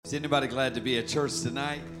Is anybody glad to be at church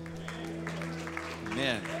tonight?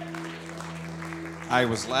 Amen. I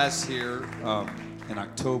was last here in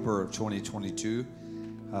October of 2022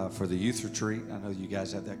 for the youth retreat. I know you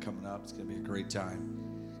guys have that coming up. It's going to be a great time.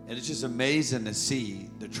 And it's just amazing to see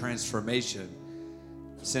the transformation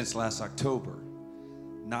since last October.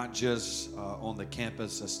 Not just on the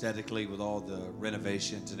campus aesthetically with all the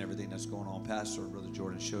renovations and everything that's going on. Pastor Brother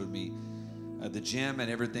Jordan showed me the gym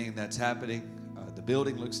and everything that's happening. The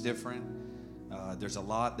building looks different. There's a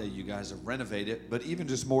lot that you guys have renovated. But even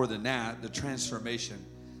just more than that, the transformation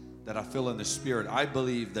that I feel in the spirit. I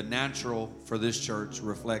believe the natural for this church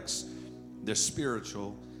reflects the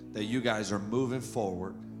spiritual, that you guys are moving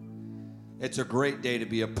forward. It's a great day to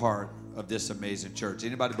be a part of this amazing church.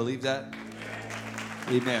 Anybody believe that?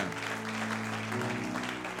 Amen.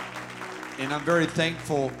 And I'm very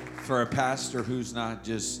thankful for a pastor who's not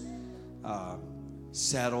just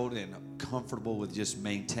settled and comfortable with just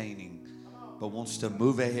maintaining, but wants to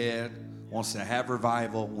move ahead, wants to have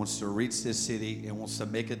revival, wants to reach this city, and wants to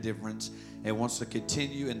make a difference, and wants to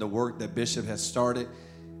continue in the work that Bishop has started.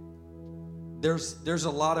 There's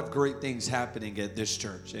a lot of great things happening at this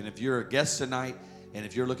church. And if you're a guest tonight, and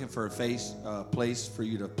if you're looking for a place for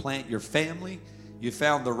you to plant your family, you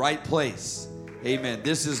found the right place. Amen.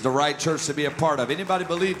 This is the right church to be a part of. Anybody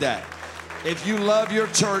believe that? If you love your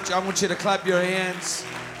church, I want you to clap your hands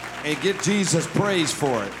and give Jesus praise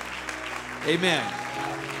for it. Amen.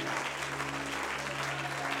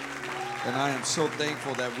 And I am so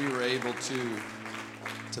thankful that we were able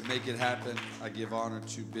to make it happen. I give honor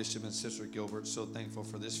to Bishop and Sister Gilbert. So thankful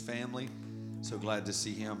for this family. So glad to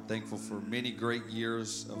see him. Thankful for many great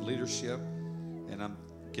years of leadership. And I'm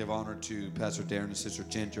give honor to Pastor Darren and Sister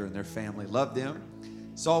Ginger and their family. Love them.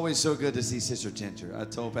 It's always so good to see Sister Ginger. I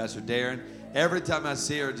told Pastor Darren, every time I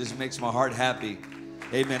see her, it just makes my heart happy.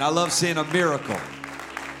 Amen. I love seeing a miracle.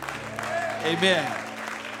 Amen.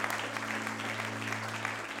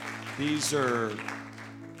 These are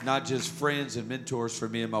not just friends and mentors for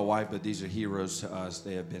me and my wife, but these are heroes to us.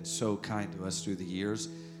 They have been so kind to us through the years.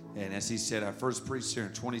 And as he said, I first preached here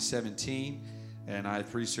in 2017. And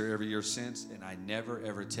I've preached here every year since, and I never,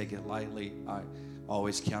 ever take it lightly. I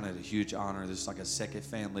always count it a huge honor. This is like a second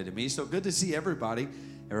family to me. So good to see everybody.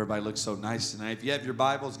 Everybody looks so nice tonight. If you have your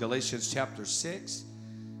Bibles, Galatians chapter 6.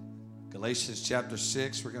 Galatians chapter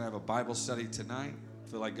 6. We're going to have a Bible study tonight. I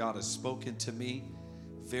feel like God has spoken to me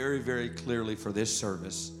very, very clearly for this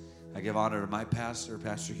service. I give honor to my pastor,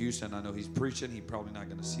 Pastor Houston. I know he's preaching. He's probably not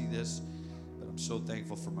going to see this, but I'm so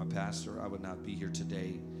thankful for my pastor. I would not be here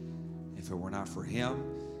today if it were not for him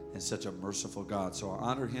and such a merciful God. So I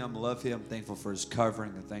honor him, love him, thankful for his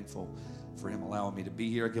covering, and thankful for him allowing me to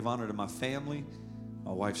be here. I give honor to my family,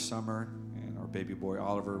 my wife Summer, and our baby boy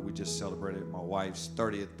Oliver. We just celebrated my wife's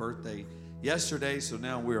 30th birthday yesterday, so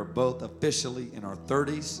now we are both officially in our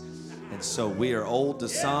 30s. And so we are old to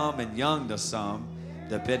some and young to some,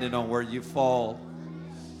 depending on where you fall.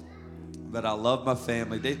 But I love my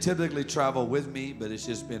family. They typically travel with me, but it's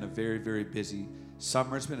just been a very, very busy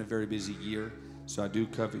summer. It's been a very busy year, so I do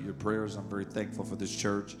covet your prayers. I'm very thankful for this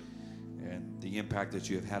church and the impact that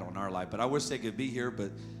you have had on our life. But I wish they could be here,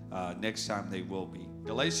 but next time they will be.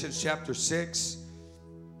 Galatians chapter 6,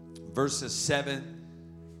 verses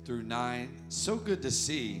 7 through 9. So good to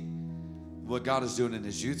see what God is doing in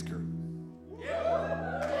his youth group.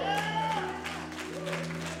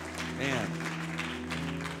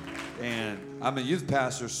 And I'm a youth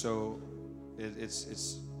pastor, so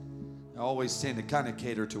it's I always tend to kind of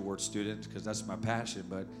cater towards students because that's my passion,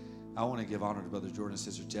 but I want to give honor to Brother Jordan and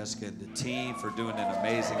Sister Jessica and the team for doing an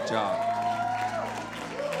amazing job.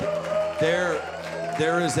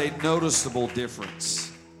 There is a noticeable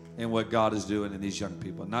difference in what God is doing in these young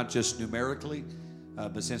people, not just numerically,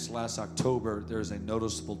 but since last October, there's a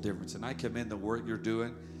noticeable difference, and I commend the work you're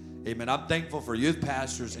doing. Amen. I'm thankful for youth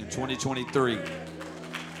pastors in 2023,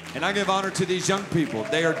 and I give honor to these young people.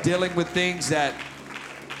 They are dealing with things that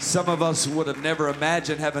some of us would have never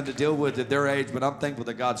imagined having to deal with at their age, but I'm thankful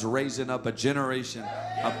that God's raising up a generation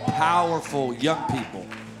of powerful young people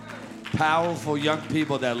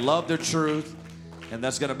that love the truth, and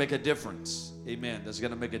that's going to make a difference. Amen. That's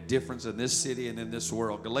going to make a difference in this city and in this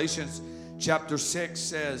world. Galatians chapter 6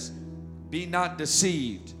 says, "Be not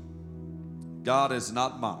deceived. God is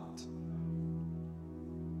not mocked."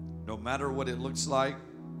 No matter what it looks like,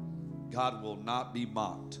 God will not be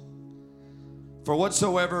mocked. "For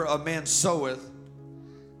whatsoever a man soweth,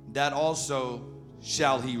 that also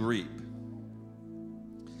shall he reap.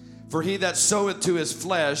 For he that soweth to his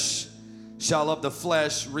flesh shall of the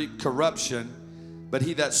flesh reap corruption, but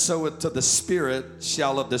he that soweth to the Spirit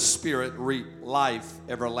shall of the Spirit reap life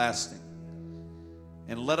everlasting."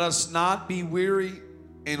 And let us not be weary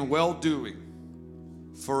in well-doing,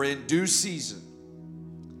 for in due season,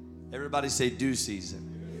 everybody say due season,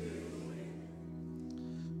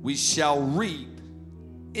 we shall reap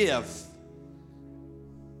if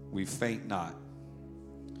we faint not.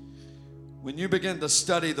 When you begin to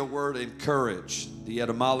study the word encourage, the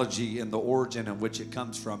etymology and the origin in which it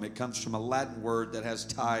comes from a Latin word that has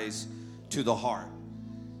ties to the heart.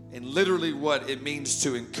 And literally what it means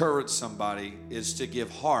to encourage somebody is to give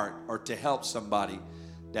heart or to help somebody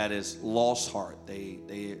that is lost heart.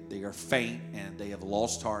 They are faint and they have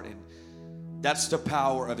lost heart. And that's the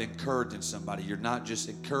power of encouraging somebody. You're not just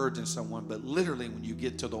encouraging someone, but literally when you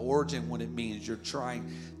get to the origin, what it means, you're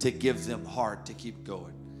trying to give them heart to keep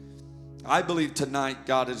going. I believe tonight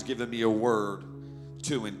God has given me a word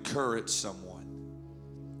to encourage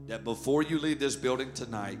someone. That before you leave this building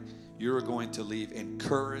tonight, you're going to leave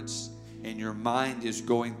encouraged and your mind is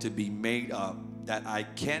going to be made up that I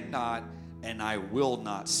cannot and I will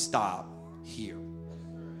not stop here.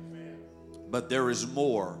 But there is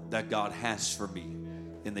more that God has for me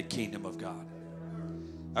in the kingdom of God.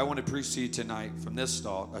 I want to preach to you tonight from this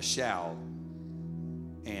thought, a shall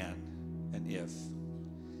and an if.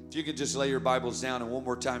 If you could just lay your Bibles down, and one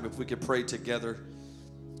more time, if we could pray together.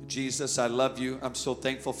 Jesus, I love you. I'm so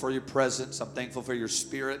thankful for your presence. I'm thankful for your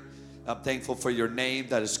spirit. I'm thankful for your name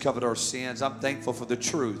that has covered our sins. I'm thankful for the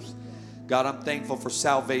truth. God, I'm thankful for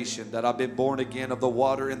salvation, that I've been born again of the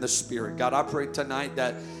water and the spirit. God, I pray tonight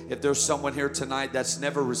that if there's someone here tonight that's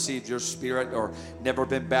never received your spirit or never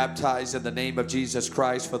been baptized in the name of Jesus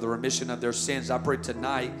Christ for the remission of their sins, I pray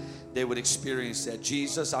tonight they would experience that.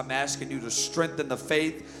 Jesus, I'm asking you to strengthen the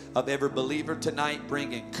faith of every believer tonight.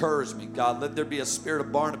 Bring encouragement. God, let there be a spirit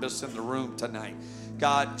of Barnabas in the room tonight.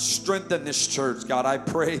 God, strengthen this church. God, I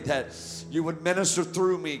pray that you would minister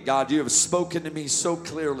through me. God, you have spoken to me so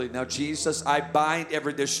clearly. Now, Jesus, I bind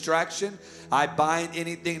every distraction. I bind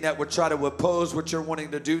anything that would try to oppose what you're wanting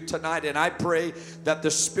to do tonight. And I pray that the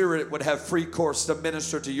Spirit would have free course to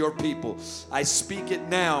minister to your people. I speak it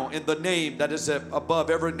now in the name that is above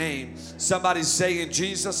every name. Somebody say in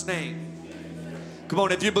Jesus' name. Come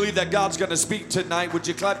on, if you believe that God's going to speak tonight, would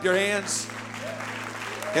you clap your hands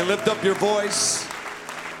and lift up your voice?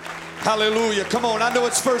 Hallelujah. Come on, I know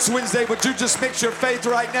it's First Wednesday. Would you just mix your faith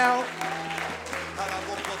right now?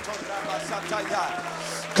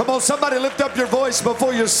 Come on, somebody lift up your voice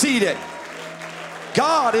before you're seated.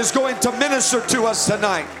 God is going to minister to us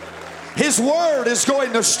tonight. His word is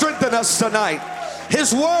going to strengthen us tonight.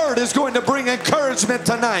 His word is going to bring encouragement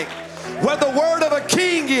tonight. Where the word of a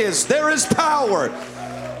king is, there is power.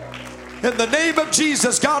 In the name of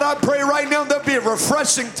Jesus, God, I pray right now there'll be a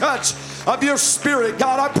refreshing touch of your spirit.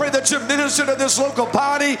 God, I pray that you minister to this local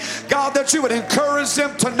body. God, that you would encourage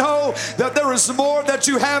them to know that there is more that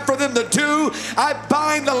you have for them to do. I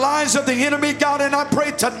bind the lies of the enemy, God, and I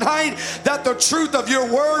pray tonight that the truth of your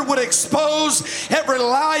word would expose every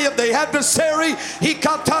lie of the adversary.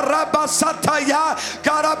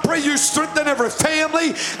 God, I pray you strengthen every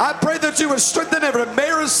family. I pray that you would strengthen every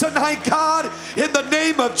marriage tonight, God, in the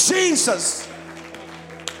name of Jesus.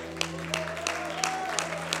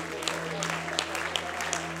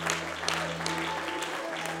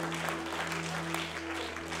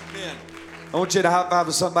 I want you to high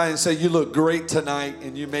five somebody and say, you look great tonight,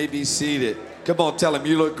 and you may be seated. Come on, tell them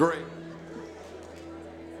you look great.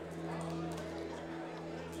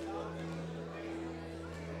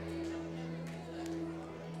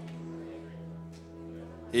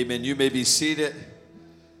 Amen. You may be seated.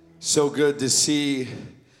 So good to see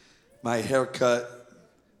my haircut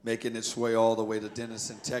making its way all the way to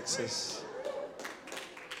Denison, Texas.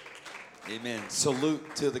 Amen.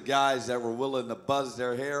 Salute to the guys that were willing to buzz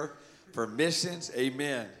their hair for missions.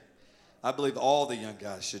 Amen. I believe all the young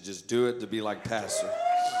guys should just do it to be like Pastor.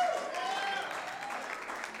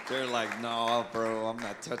 They're like, no, bro, I'm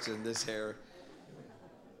not touching this hair.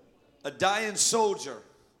 A dying soldier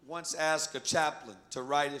once asked a chaplain to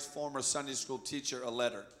write his former Sunday school teacher a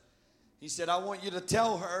letter. He said, I want you to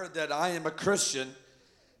tell her that I am a Christian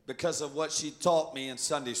because of what she taught me in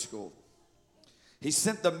Sunday school. He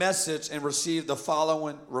sent the message and received the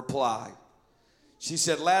following reply. She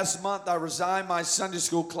said, last month I resigned my Sunday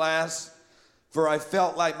school class for I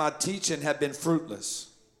felt like my teaching had been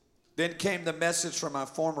fruitless. Then came the message from my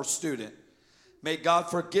former student. May God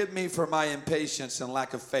forgive me for my impatience and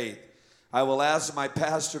lack of faith. I will ask my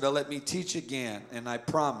pastor to let me teach again, and I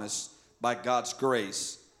promise by God's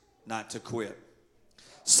grace not to quit.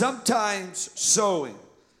 Sometimes sowing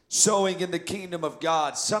in the kingdom of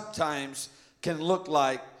God sometimes can look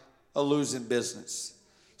like a losing business.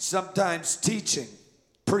 Sometimes teaching,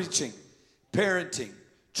 preaching, parenting,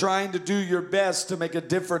 trying to do your best to make a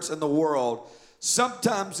difference in the world,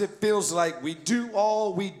 sometimes it feels like we do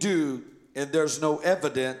all we do and there's no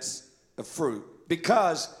evidence of fruit.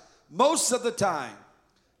 Because most of the time,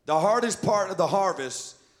 the hardest part of the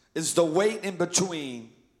harvest is the wait in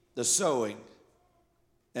between the sowing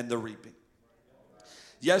and the reaping.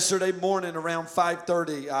 Yesterday morning around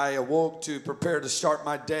 5:30, I awoke to prepare to start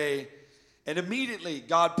my day, and immediately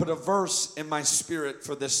God put a verse in my spirit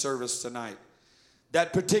for this service tonight.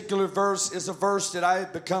 That particular verse is a verse that I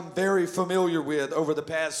have become very familiar with over the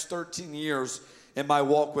past 13 years in my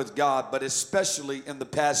walk with God, but especially in the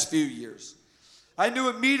past few years. I knew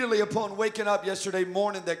immediately upon waking up yesterday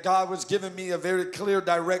morning that God was giving me a very clear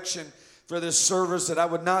direction for this service, that I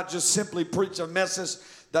would not just simply preach a message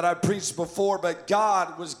that I preached before, but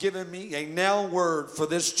God was giving me a now word for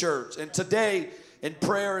this church. And today, in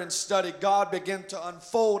prayer and study, God began to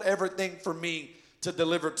unfold everything for me to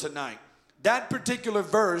deliver tonight. That particular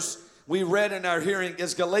verse we read in our hearing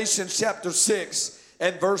is Galatians chapter 6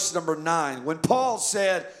 and verse number 9. When Paul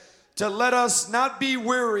said to let us not be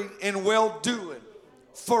weary in well-doing,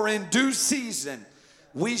 for in due season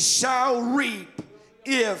we shall reap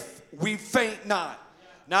if we faint not.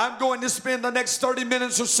 Now, I'm going to spend the next 30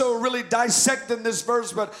 minutes or so really dissecting this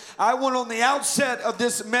verse, but I want on the outset of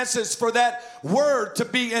this message for that word to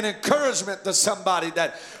be an encouragement to somebody,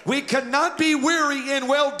 that we cannot be weary in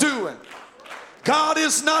well-doing. God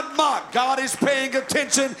is not mocked. God is paying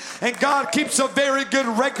attention, and God keeps a very good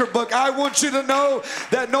record book. I want you to know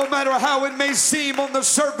that no matter how it may seem on the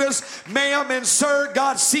surface, ma'am and sir,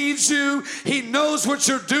 God sees you. He knows what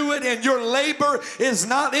you're doing, and your labor is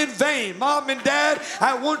not in vain. Mom and dad,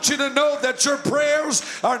 I want you to know that your prayers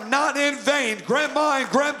are not in vain. Grandma and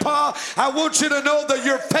grandpa, I want you to know that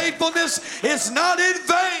your faithfulness is not in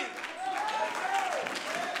vain.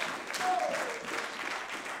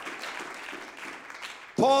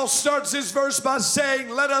 Paul starts his verse by saying,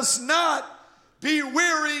 let us not be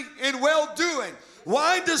weary in well-doing.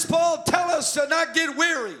 Why does Paul tell us to not get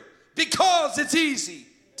weary? Because it's easy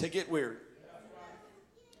to get weary.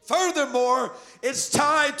 Furthermore, it's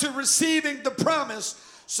tied to receiving the promise.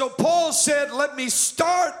 So Paul said, let me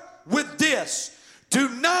start with this. Do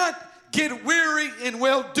not get weary in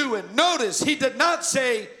well-doing. Notice, he did not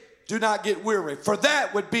say, do not get weary, for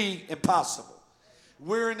that would be impossible.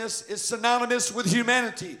 Weariness is synonymous with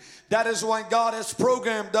humanity. That is why God has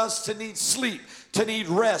programmed us to need sleep, to need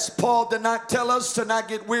rest. Paul did not tell us to not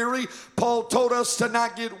get weary. Paul told us to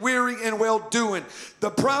not get weary in well-doing. The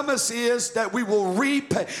promise is that we will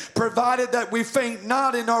reap, provided that we faint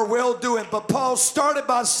not in our well-doing. But Paul started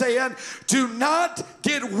by saying, do not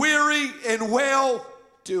get weary in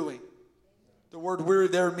well-doing. The word weary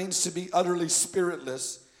there means to be utterly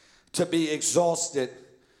spiritless, to be exhausted,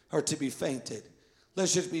 or to be fainted.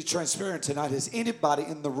 Let's just be transparent tonight. Has anybody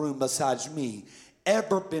in the room besides me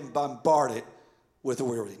ever been bombarded with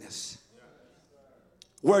weariness?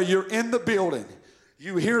 Where you're in the building,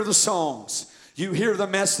 you hear the songs, you hear the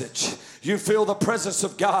message, you feel the presence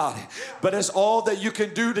of God, but it's all that you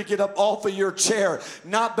can do to get up off of your chair.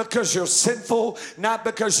 Not because you're sinful, not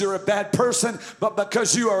because you're a bad person, but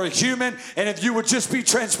because you are a human. And if you would just be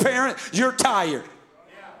transparent, you're tired.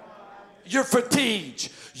 You're fatigued.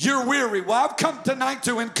 You're weary. Well, I've come tonight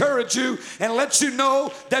to encourage you and let you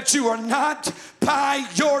know that you are not by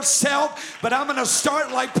yourself. But I'm going to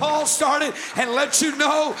start like Paul started and let you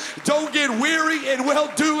know, don't get weary in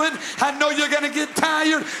well-doing. I know you're going to get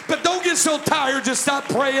tired, but don't get so tired you stop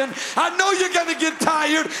praying. I know you're going to get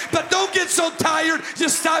tired, but don't get so tired you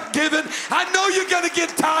stop giving. I know you're going to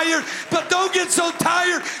get tired, but don't get so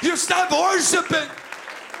tired you stop worshiping.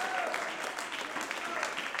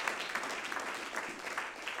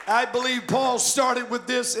 I believe Paul started with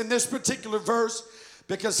this in this particular verse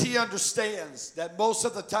because he understands that most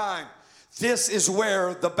of the time, this is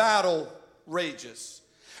where the battle rages.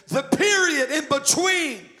 The period in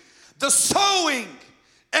between the sowing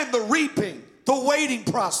and the reaping, the waiting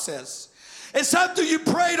process. It's after you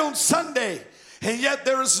prayed on Sunday, and yet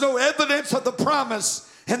there is no evidence of the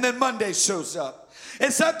promise, and then Monday shows up.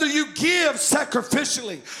 It's after you give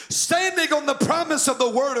sacrificially, standing on the promise of the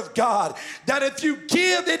word of God, that if you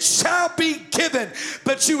give, it shall be given.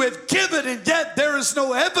 But you have given, and yet there is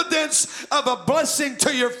no evidence of a blessing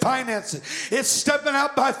to your finances. It's stepping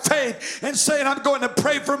out by faith and saying, I'm going to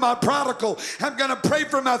pray for my prodigal. I'm going to pray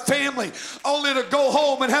for my family, only to go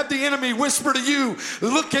home and have the enemy whisper to you,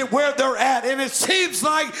 look at where they're at. And it seems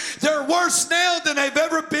like they're worse now than they've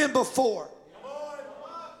ever been before.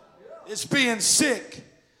 It's being sick,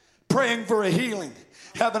 praying for a healing,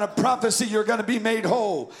 having a prophecy you're going to be made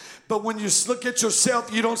whole. But when you look at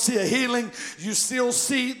yourself, you don't see a healing. You still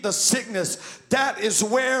see the sickness. That is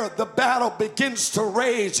where the battle begins to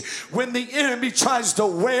rage. When the enemy tries to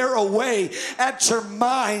wear away at your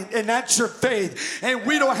mind and at your faith. And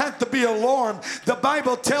we don't have to be alarmed. The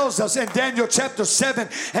Bible tells us in Daniel chapter 7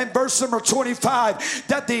 and verse number 25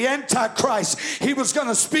 that the Antichrist, he was going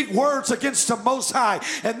to speak words against the Most High.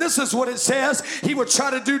 And this is what it says he would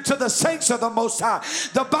try to do to the saints of the Most High.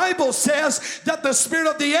 The Bible says that the spirit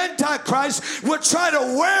of the Antichrist would try to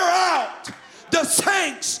wear out the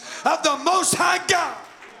saints of the Most High God.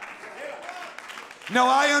 Now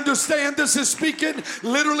I understand this is speaking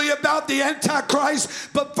literally about the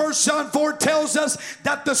Antichrist, but 1 John 4 tells us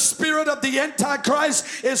that the spirit of the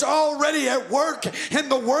Antichrist is already at work in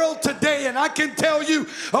the world today. And I can tell you,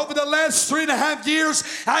 over the last 3.5 years,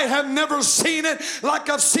 I have never seen it like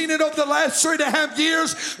I've seen it over the last 3.5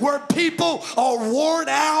 years, where people are worn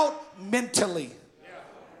out mentally.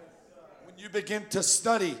 When you begin to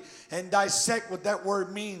study and dissect what that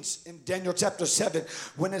word means in Daniel chapter 7,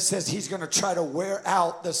 when it says he's going to try to wear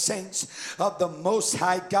out the saints of the Most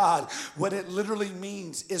High God, what it literally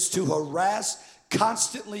means is to harass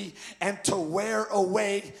constantly and to wear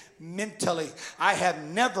away mentally. I have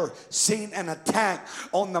never seen an attack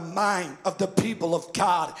on the mind of the people of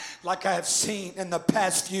God like I have seen in the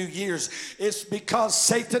past few years. It's because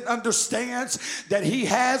Satan understands that he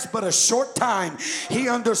has but a short time. He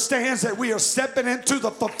understands that we are stepping into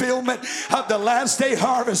the fulfillment of the last day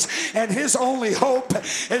harvest, and his only hope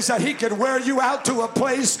is that he can wear you out to a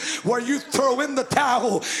place where you throw in the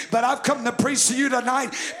towel. But I've come to preach to you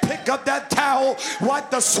tonight. Pick up that towel,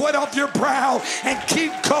 wipe the sweat off your brow, and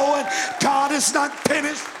keep going. God is not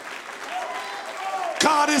finished.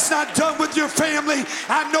 God is not done with your family.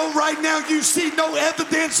 I know right now you see no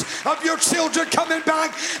evidence of your children coming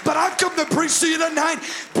back, but I've come to preach to you tonight.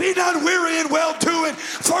 Be not weary in well doing,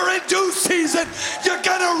 for in due season you're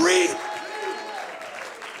gonna reap.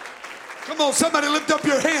 Come on, somebody lift up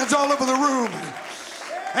your hands all over the room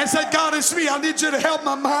and say, God, it's me. I need you to help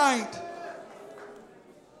my mind.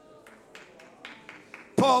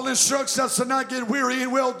 Paul instructs us to not get weary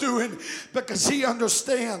in well-doing, because he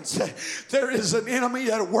understands there is an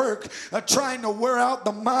enemy at work trying to wear out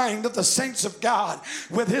the mind of the saints of God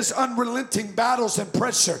with his unrelenting battles and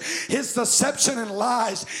pressure, his deception and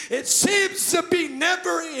lies. It seems to be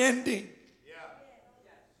never ending.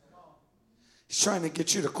 He's trying to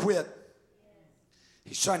get you to quit.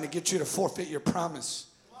 He's trying to get you to forfeit your promise,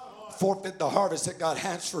 forfeit the harvest that God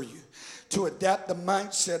has for you. To adapt the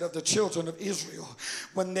mindset of the children of Israel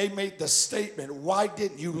when they made the statement, why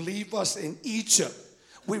didn't you leave us in Egypt?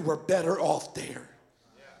 We were better off there.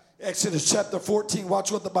 Yeah. Exodus chapter 14,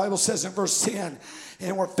 watch what the Bible says in verse 10.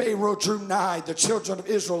 And when Pharaoh drew nigh, the children of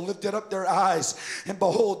Israel lifted up their eyes, and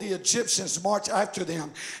behold, the Egyptians marched after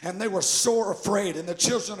them, and they were sore afraid. And the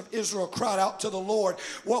children of Israel cried out to the Lord.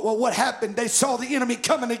 What happened? They saw the enemy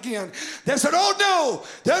coming again. They said, oh no,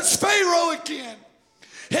 there's Pharaoh again.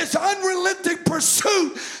 His unrelenting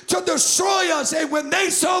pursuit to destroy us. And when they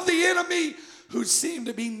saw the enemy, who seemed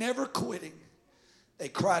to be never quitting, they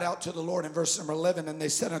cried out to the Lord in verse number 11, and they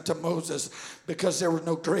said unto Moses, because there were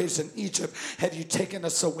no graves in Egypt, have you taken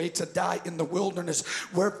us away to die in the wilderness?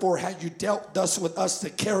 Wherefore have you dealt thus with us to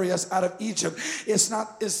carry us out of Egypt? Is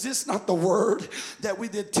this not the word that we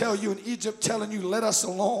did tell you in Egypt, telling you, let us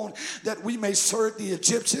alone, that we may serve the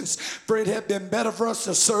Egyptians? For it had been better for us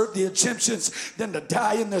to serve the Egyptians than to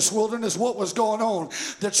die in this wilderness. What was going on?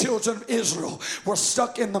 The children of Israel were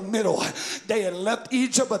stuck in the middle. They had left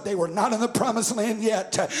Egypt, but they were not in the promised land yet.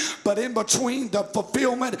 But in between the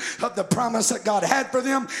fulfillment of the promise that God had for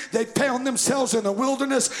them, they found themselves in the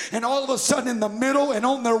wilderness, and all of a sudden in the middle and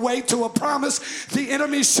on their way to a promise, the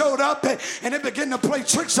enemy showed up, and it began to play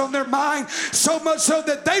tricks on their mind, so much so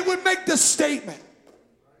that they would make this statement: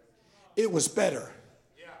 it was better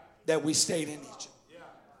that we stayed in Egypt.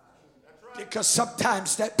 Because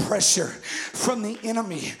sometimes that pressure from the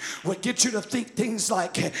enemy would get you to think things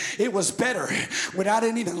like, it was better when I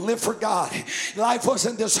didn't even live for God. Life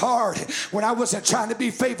wasn't this hard when I wasn't trying to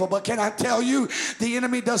be faithful. But can I tell you, the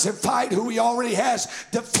enemy doesn't fight who he already has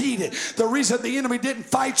defeated. The reason the enemy didn't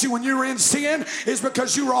fight you when you were in sin is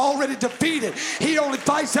because you were already defeated. He only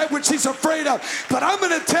fights that which he's afraid of. But I'm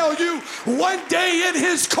going to tell you, one day in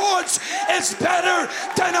his courts is better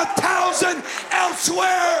than 1,000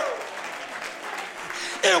 elsewhere.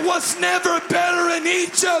 It was never better in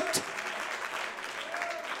Egypt.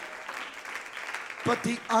 But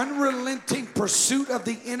the unrelenting pursuit of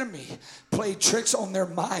the enemy played tricks on their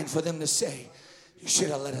mind for them to say, you should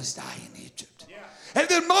have let us die in Egypt. And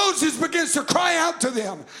then Moses begins to cry out to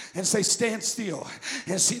them and say, stand still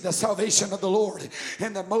and see the salvation of the Lord.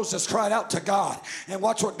 And then Moses cried out to God. And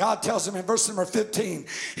watch what God tells him in verse number 15.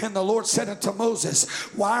 And the Lord said unto Moses,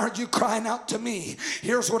 why are you crying out to me?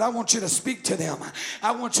 Here's what I want you to speak to them.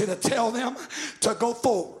 I want you to tell them to go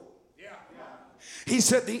forward. He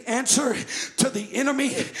said the answer to the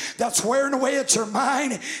enemy that's wearing away at your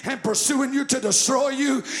mind and pursuing you to destroy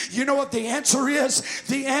you, you know what the answer is?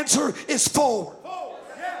 The answer is forward.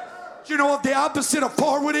 You know what the opposite of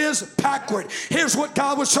forward is? Backward. Here's what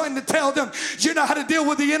God was trying to tell them. You know how to deal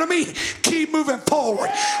with the enemy? Keep moving forward.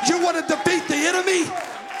 You want to defeat the enemy?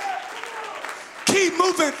 Keep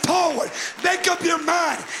moving forward. Make up your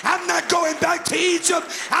mind. I'm not going back to Egypt.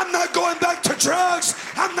 I'm not going back to drugs.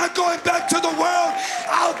 I'm not going back to the world.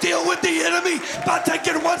 I'll deal with the enemy by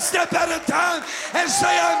taking one step at a time and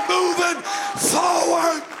say I'm moving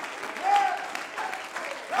forward.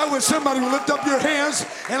 I wish somebody would lift up your hands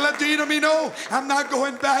and let the enemy know I'm not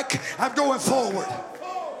going back. I'm going forward.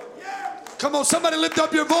 Come on, somebody lift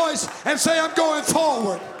up your voice and say I'm going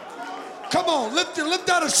forward. Come on, lift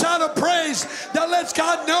out a shout of praise that lets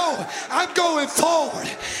God know I'm going forward.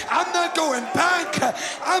 I'm not going back.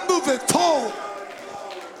 I'm moving forward.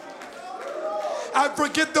 I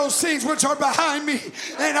forget those things which are behind me,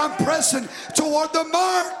 and I'm pressing toward the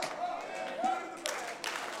mark.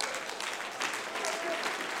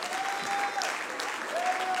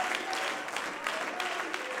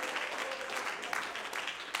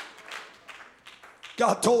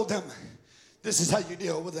 God told them, this is how you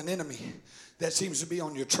deal with an enemy that seems to be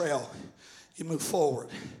on your trail. You move forward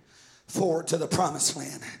to the promised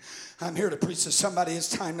land. I'm here to preach to somebody. It's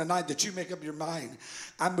time tonight that you make up your mind.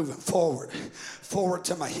 I'm moving forward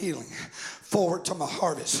to my healing, forward to my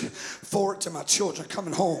harvest, forward to my children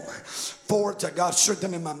coming home, forward to God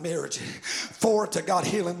strengthening my marriage, forward to God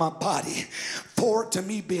healing my body, forward to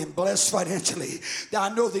me being blessed financially. I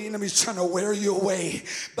know the enemy's trying to wear you away,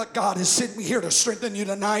 but God has sent me here to strengthen you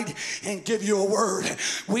tonight and give you a word.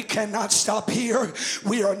 We cannot stop here.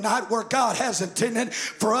 We are not where God has intended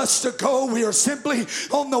for us to go. We are simply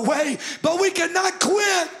on the way, but we cannot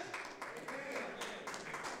quit.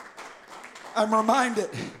 I'm reminded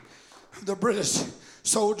of the British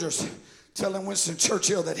soldiers telling Winston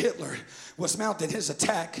Churchill that Hitler was mounting his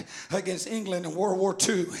attack against England in World War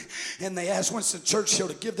II. And they asked Winston Churchill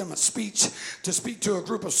to give them a speech to speak to a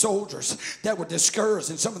group of soldiers that were discouraged.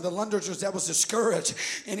 And some of the Londoners that was discouraged.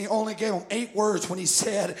 And he only gave them 8 words when he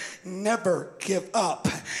said, never give up.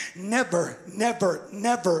 Never, never,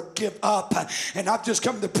 never give up. And I've just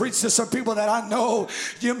come to preach to some people that I know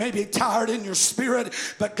you may be tired in your spirit,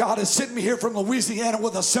 but God has sent me here from Louisiana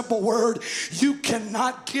with a simple word. You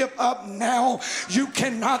cannot give up now. You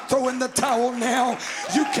cannot throw in the towel now.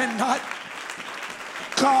 You cannot.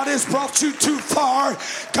 God has brought you too far.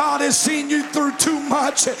 God has seen you through too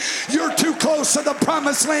much. You're too close to the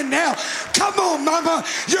promised land now. Come on, mama.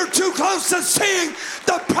 You're too close to seeing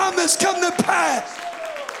the promise come to pass.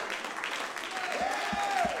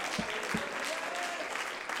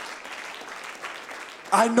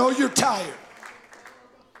 I know you're tired.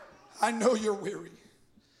 I know you're weary.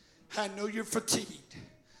 I know you're fatigued.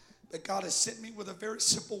 But God has sent me with a very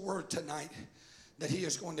simple word tonight, that he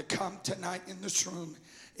is going to come tonight in this room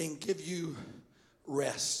and give you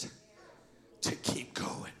rest to keep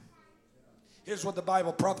going. Here's what the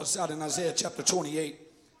Bible prophesied in Isaiah chapter 28.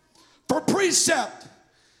 For precept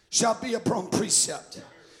shall be upon precept,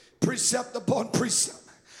 precept upon precept,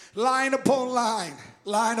 line upon line,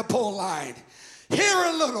 line upon line. Here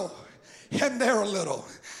a little and there a little.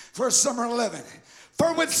 Verse number 11.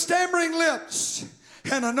 For with stammering lips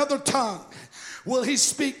and another tongue will he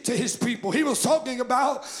speak to his people. He was talking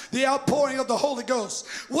about the outpouring of the Holy Ghost.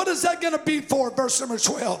 What is that going to be for? Verse number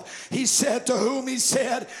 12. He said, to whom he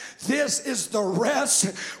said, this is the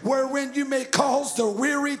rest wherein you may cause the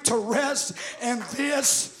weary to rest, and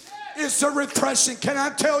this is the refreshing. Can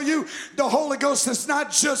I tell you, the Holy Ghost is not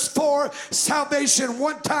just for salvation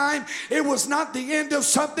one time. It was not the end of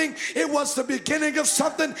something. It was the beginning of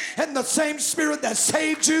something. And the same Spirit that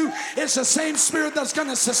saved you is the same Spirit that's going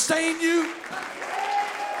to sustain you.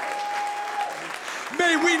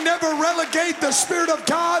 May we never relegate the Spirit of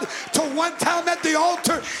God to one time at the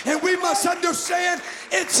altar. And we must understand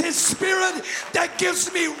it's his Spirit that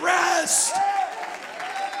gives me rest.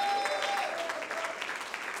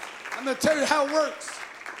 I'm going to tell you how it works.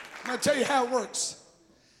 I'm going to tell you how it works.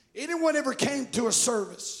 Anyone ever came to a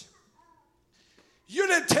service? You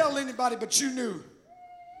didn't tell anybody, but you knew.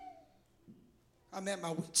 I'm at my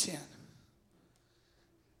wit's end.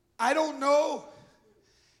 I don't know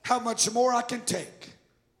how much more I can take.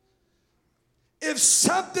 If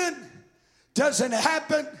something doesn't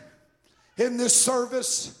happen in this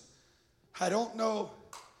service, I don't know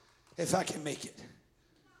if I can make it.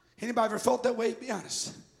 Anybody ever felt that way? Be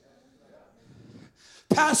honest.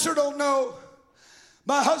 Pastor don't know.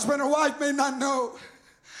 My husband or wife may not know.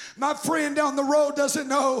 My friend down the road doesn't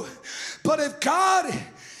know. But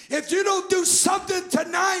if you don't do something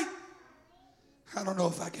tonight, I don't know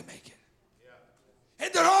if I can make it.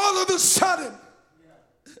 And then all of a sudden,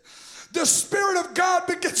 the Spirit of God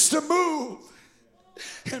begins to move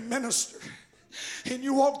and minister. And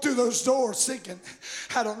you walk through those doors thinking,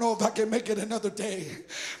 I don't know if I can make it another day.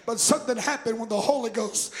 But something happened when the Holy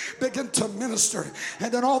Ghost began to minister.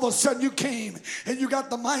 And then all of a sudden you came and you got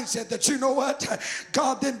the mindset that, you know what?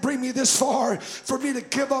 God didn't bring me this far for me to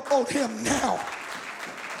give up on him now.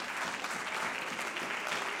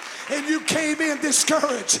 And you came in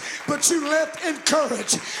discouraged, but you left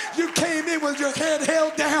encouraged. You came in with your head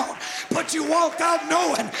held down, but you walked out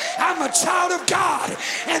knowing I'm a child of God,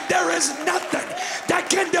 and there is nothing that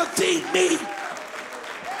can defeat me.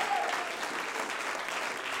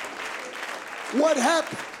 What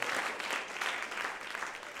happened?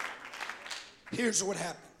 Here's what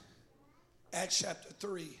happened. Acts chapter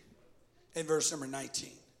 3 and verse number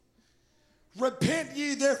 19. Repent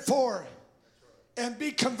ye therefore and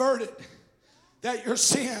be converted, that your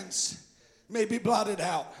sins may be blotted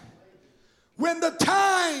out, when the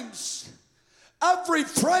times of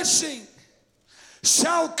refreshing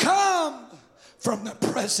shall come from the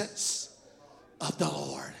presence of the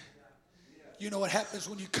Lord. You know what happens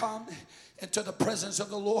when you come into the presence of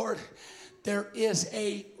the Lord? There is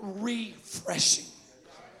a refreshing.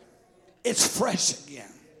 It's fresh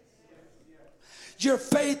again. Your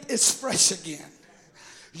faith is fresh again.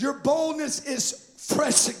 Your boldness is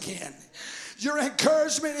fresh again. Your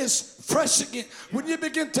encouragement is fresh again. When you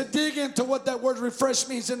begin to dig into what that word refresh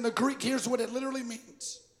means in the Greek, here's what it literally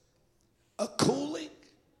means. A cooling,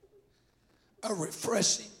 a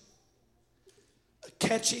refreshing, a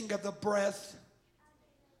catching of the breath,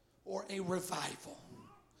 or a revival.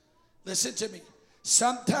 Listen to me.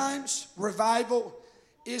 Sometimes revival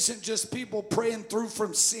isn't just people praying through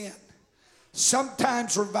from sin.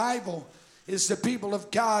 Sometimes revival is the people of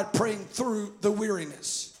God praying through the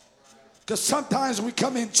weariness. Because sometimes we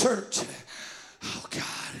come in church, oh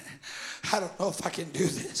God, I don't know if I can do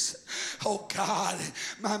this. Oh God,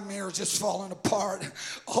 my marriage is falling apart.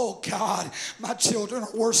 Oh God, my children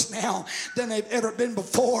are worse now than they've ever been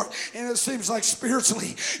before. And it seems like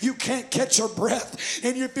spiritually you can't catch your breath,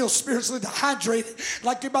 and you feel spiritually dehydrated,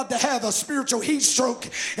 like you're about to have a spiritual heat stroke.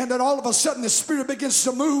 And then all of a sudden the Spirit begins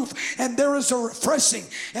to move, and there is a refreshing,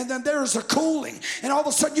 and then there is a cooling, and all of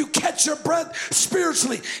a sudden you catch your breath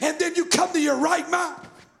spiritually, and then you come to your right mind.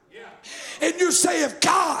 And you say, if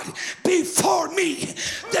God be for me,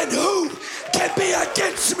 then who can be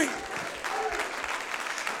against me?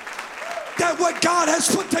 That what God has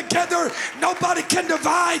put together, nobody can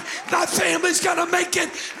divide. My family's gonna make it.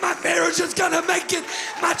 My marriage is gonna make it.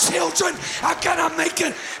 My children are gonna make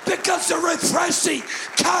it, because the refreshing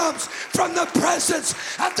comes from the presence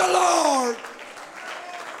of the Lord.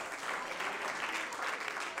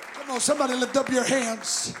 Come on, somebody lift up your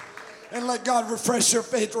hands and let God refresh your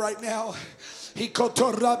faith right now. Come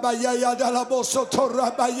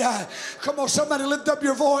on, somebody lift up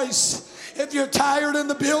your voice. If you're tired in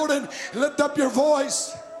the building, lift up your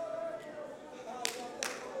voice.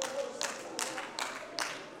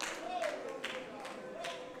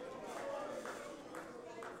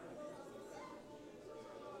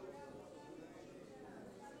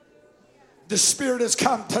 The Spirit has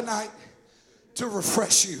come tonight to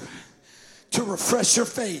refresh you, to refresh your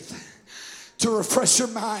faith, to refresh your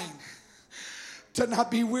mind, to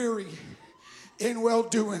not be weary in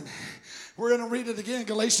well-doing. We're going to read it again,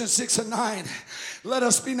 Galatians 6 and 9. Let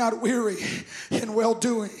us be not weary in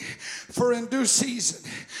well-doing, for in due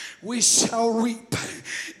season we shall reap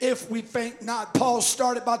if we faint not. Paul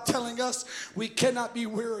started by telling us we cannot be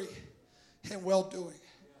weary in well-doing.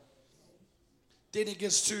 Then he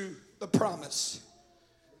gets to the promise.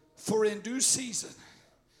 For in due season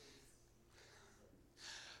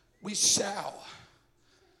we shall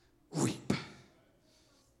reap.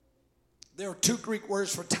 There are two Greek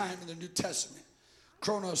words for time in the New Testament.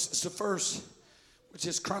 Chronos is the first, which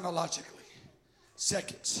is chronologically.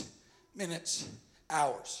 Seconds, minutes,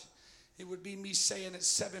 hours. It would be me saying it's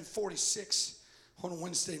 7:46 on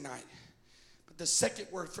Wednesday night. But the second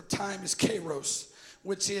word for time is kairos,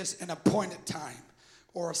 which is an appointed time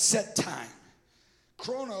or a set time.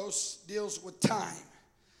 Chronos deals with time.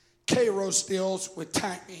 Kairos deals with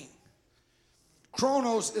timing.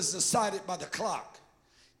 Chronos is decided by the clock.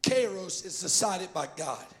 Kairos is decided by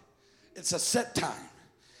God. It's a set time.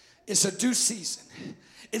 It's a due season.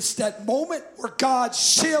 It's that moment where God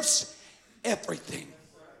shifts everything.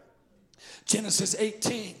 Genesis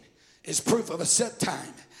 18 is proof of a set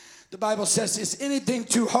time. The Bible says, is anything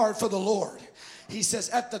too hard for the Lord? He says,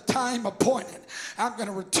 at the time appointed, I'm going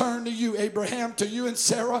to return to you, Abraham, to you and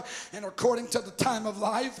Sarah, and according to the time of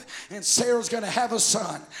life, and Sarah's going to have a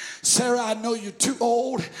son. Sarah, I know you're too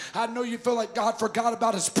old. I know you feel like God forgot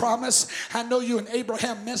about his promise. I know you and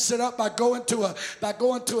Abraham messed it up by going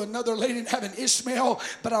to another lady and having Ishmael,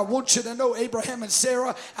 but I want you to know, Abraham and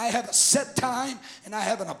Sarah, I have a set time, and I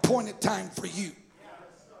have an appointed time for you.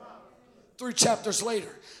 3 chapters later,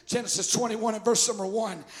 Genesis 21 and verse number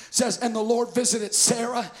 1 says, and the Lord visited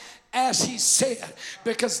Sarah as he said,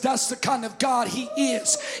 because that's the kind of God he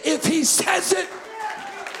is. If he says it,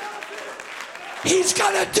 he's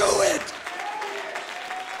gonna do it.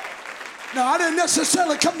 Now, I didn't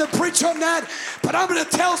necessarily come to preach on that, but I'm going to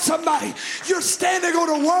tell somebody, you're standing on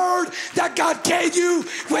a word that God gave you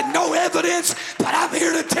with no evidence, but I'm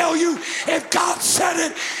here to tell you, if God said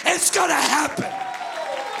it, it's going to happen.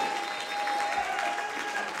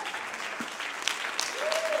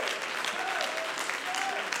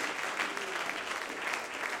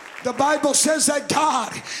 The Bible says that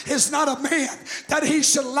God is not a man that he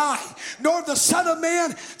should lie, nor the Son of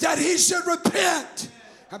Man that he should repent.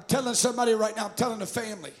 I'm telling somebody right now, I'm telling a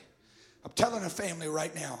family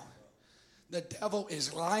right now, the devil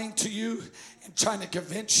is lying to you and trying to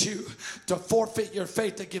convince you to forfeit your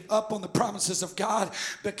faith, to give up on the promises of God,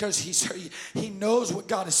 because he knows what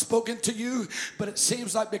God has spoken to you, but it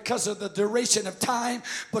seems like because of the duration of time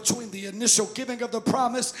between the initial giving of the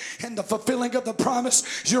promise and the fulfilling of the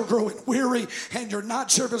promise, you're growing weary and you're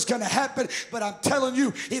not sure if it's going to happen. But I'm telling you,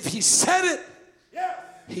 if he said it,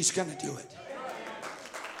 he's going to do it.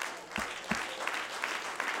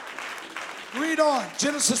 Read on,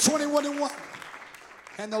 Genesis 21 and 1.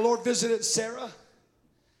 And the Lord visited Sarah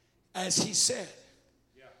as he said.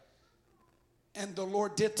 And the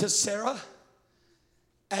Lord did to Sarah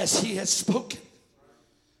as he had spoken.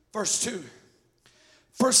 Verse 2.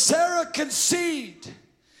 For Sarah conceived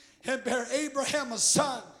and bare Abraham a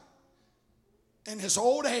son in his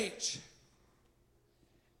old age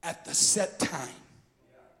at the set time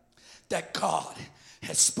that God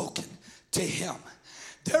had spoken to him.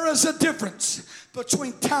 There is a difference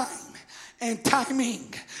between time and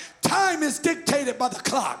timing. Time is dictated by the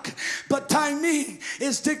clock, but timing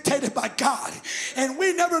is dictated by God. And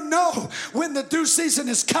we never know when the due season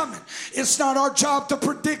is coming. It's not our job to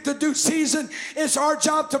predict the due season. It's our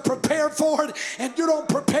job to prepare for it. And you don't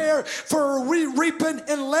prepare for reaping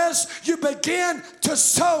unless you begin to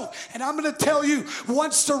sow. And I'm going to tell you,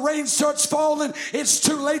 once the rain starts falling, it's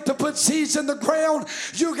too late to put seeds in the ground.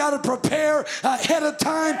 You got to prepare ahead of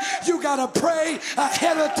time. You got to pray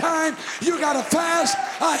ahead of time. You got to fast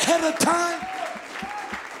ahead of time.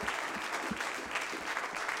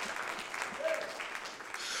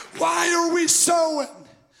 Why are we sowing?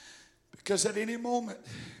 Because at any moment,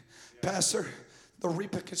 Pastor, the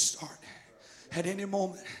reaper can start. At any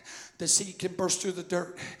moment, the seed can burst through the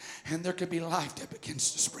dirt and there can be life that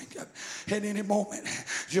begins to spring up. At any moment,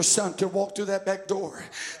 your son can walk through that back door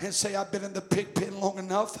and say, I've been in the pig pen long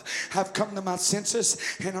enough. I've come to my senses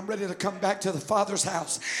and I'm ready to come back to the Father's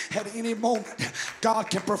house. At any moment, God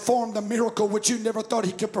can perform the miracle which you never thought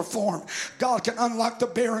he could perform. God can unlock the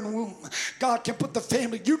barren womb. God can put the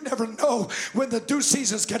family. You never know when the due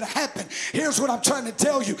season is going to happen. Here's what I'm trying to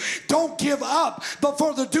tell you. Don't give up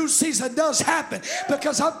before the due season does happen,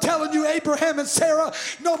 because I'm telling you, Abraham and Sarah,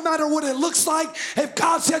 no matter what it looks like, if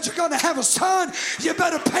God said you're going to have a son, you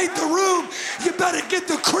better paint the room. You better get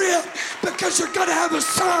the crib, because you're going to have a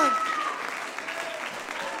son.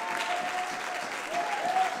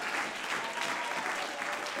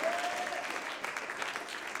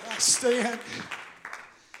 I stand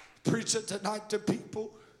preaching tonight to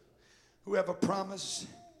people who have a promise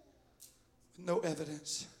with no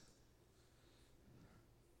evidence.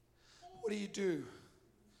 What do you do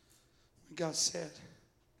when God said,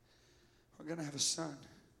 we're going to have a son,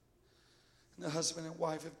 and the husband and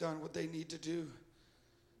wife have done what they need to do?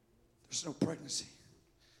 There's no pregnancy.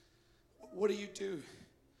 What do you do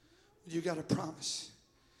when you got a promise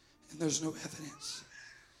and there's no evidence?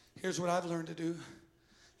 Here's what I've learned to do.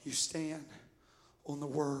 You stand on the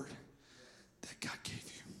word that God gave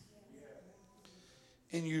you.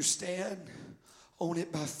 And you stand on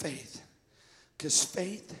it by faith. Because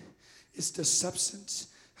faith is the substance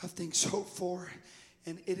of things hoped for,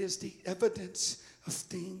 and it is the evidence of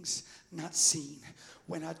things not seen.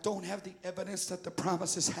 When I don't have the evidence that the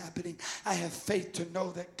promise is happening, I have faith to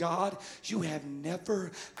know that, God, you have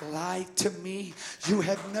never lied to me. You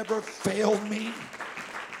have never failed me.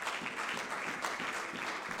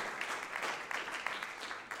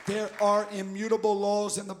 There are immutable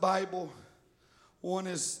laws in the Bible. One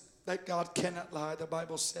is that God cannot lie. The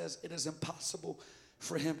Bible says it is impossible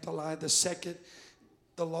for him to lie. The second,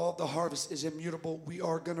 the law of the harvest is immutable. We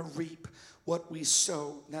are going to reap what we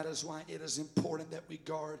sow. And that is why it is important that we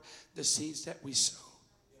guard the seeds that we sow.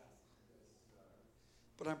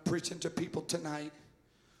 But I'm preaching to people tonight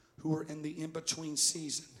who are in the in-between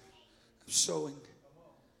season of sowing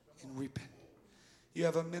and reaping. You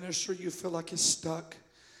have a ministry you feel like is stuck.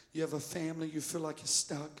 You have a family you feel like is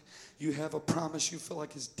stuck. You have a promise you feel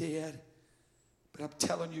like is dead. But I'm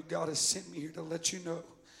telling you, God has sent me here to let you know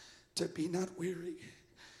to be not weary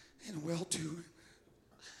and well doing.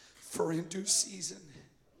 For in due season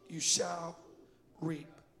you shall reap.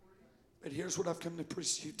 But here's what I've come to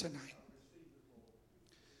preach to you tonight.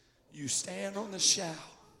 You stand on the shall.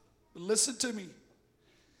 Listen to me.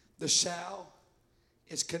 The shall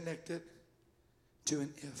is connected to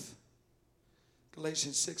an if.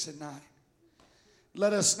 Galatians 6 and 9.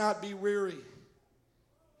 Let us not be weary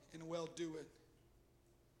in well doing.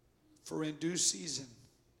 For in due season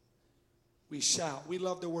we shall. We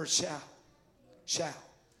love the word shall. Shall.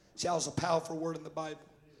 Shall is a powerful word in the Bible.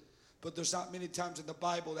 But there's not many times in the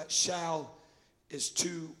Bible that shall is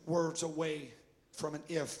two words away from an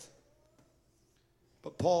if.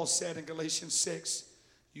 But Paul said in Galatians 6,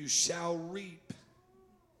 you shall reap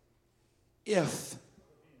if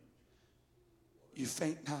you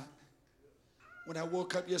faint not. When I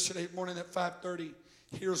woke up yesterday morning at 5:30,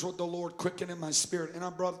 here's what the Lord quickened in my spirit. And I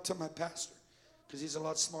brought it to my pastor because he's a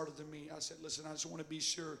lot smarter than me. I said, listen, I just want to be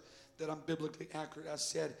sure that I'm biblically accurate. I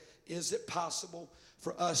said, is it possible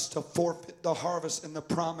for us to forfeit the harvest and the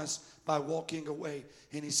promise by walking away?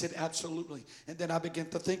 And he said, absolutely. And then I began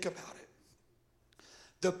to think about it.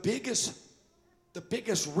 The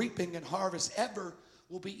biggest reaping and harvest ever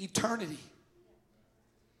will be eternity.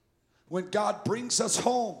 When God brings us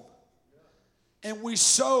home and we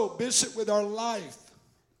sow, Bishop, with our life.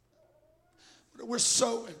 We're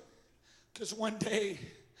sowing because one day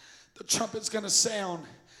the trumpet's going to sound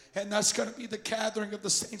and that's going to be the gathering of the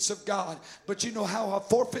saints of God. But you know how I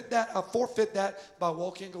forfeit that? I forfeit that by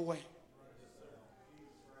walking away.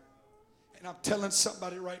 And I'm telling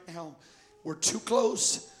somebody right now, we're too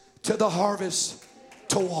close to the harvest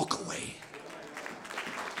to walk away.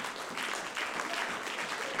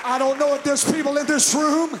 I don't know if there's people in this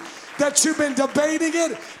room that you've been debating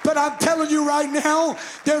it, but I'm telling you right now,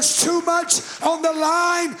 there's too much on the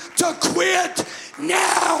line to quit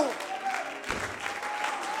now.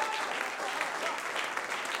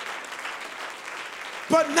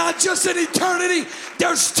 But not just in eternity.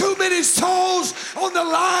 There's too many souls on the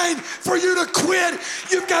line for you to quit.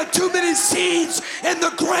 You've got too many seeds in the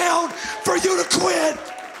ground for you to quit.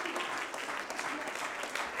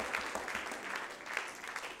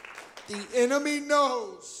 The enemy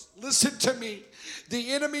knows, listen to me,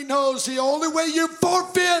 the enemy knows the only way you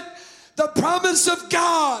forfeit the promise of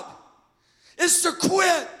God is to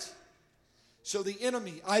quit. So the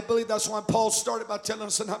enemy, I believe that's why Paul started by telling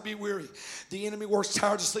us to not be weary. The enemy works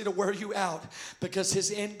tirelessly to wear you out because his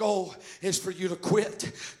end goal is for you to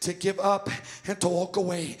quit, to give up, and to walk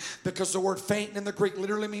away. Because the word faint in the Greek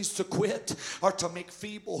literally means to quit or to make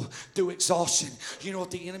feeble through exhaustion. You know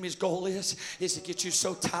what the enemy's goal is? Is to get you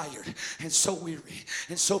so tired and so weary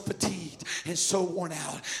and so fatigued and so worn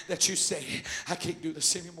out that you say, I can't do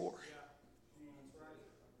this anymore.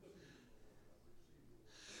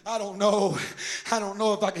 I don't know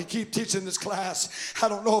if I can keep teaching this class. I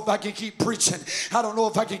don't know if I can keep preaching. I don't know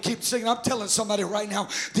if I can keep singing. I'm telling somebody right now,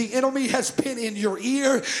 the enemy has been in your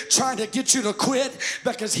ear trying to get you to quit,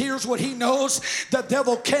 because here's what he knows. The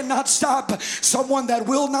devil cannot stop someone that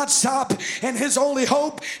will not stop, and his only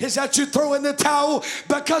hope is that you throw in the towel,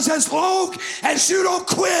 because as long as you don't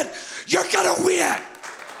quit, you're going to win.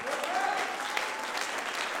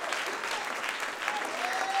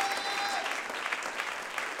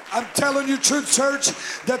 I'm telling you, Truth Church,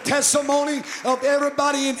 the testimony of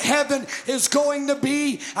everybody in heaven is going to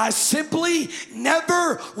be, I simply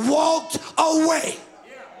never walked away.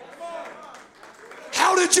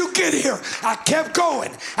 How did you get here? I kept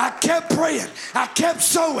going. I kept praying. I kept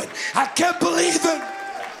sowing. I kept believing.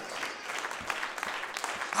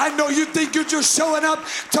 I know you think you're just showing up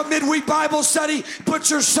to midweek Bible study, but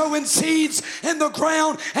you're sowing seeds in the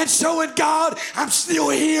ground and showing God, I'm still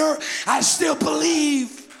here. I still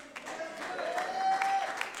believe.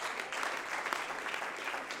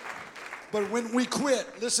 But when we quit,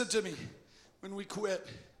 listen to me, when we quit,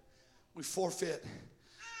 we forfeit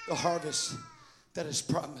the harvest that is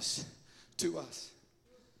promised to us.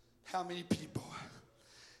 How many people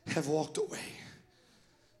have walked away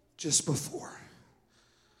just before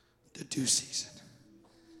the due season?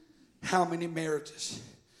 How many marriages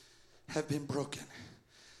have been broken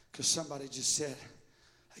because somebody just said,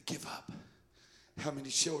 I give up? How many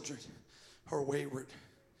children are wayward?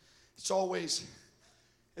 It's always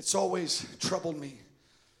troubled me.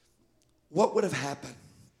 What would have happened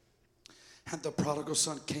had the prodigal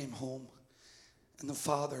son came home and the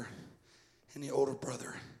father and the older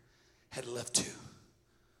brother had left too?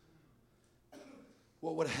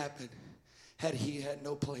 What would have happened had he had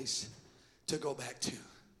no place to go back to?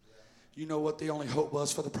 You know what the only hope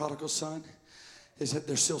was for the prodigal son? Is that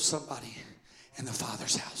there's still somebody in the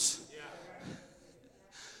Father's house.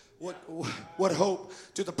 What hope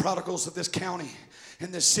do the prodigals of this county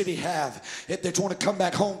and this city have if they want to come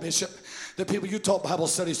back home, Bishop? The people you taught Bible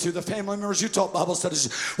studies to, the family members you taught Bible studies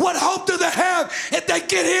to. What hope do they have if they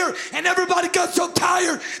get here and everybody got so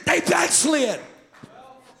tired they backslid?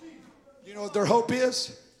 You know what their hope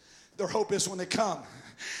is? Their hope is when they come,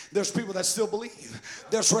 there's people that still believe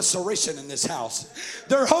there's restoration in this house.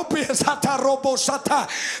 Their hope is, there's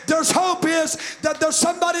hope is that there's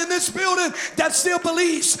somebody in this building that still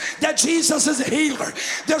believes that Jesus is a healer.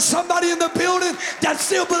 There's somebody in the building that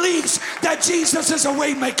still believes that Jesus is a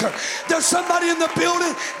way maker. There's somebody in the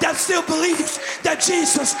building that still believes that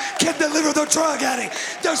Jesus can deliver the drug addict.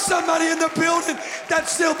 There's somebody in the building that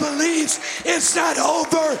still believes it's not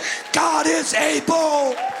over. God is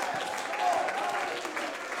able.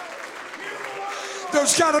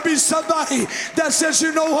 There's got to be somebody that says,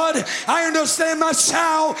 you know what? I understand my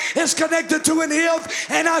shall is connected to an if,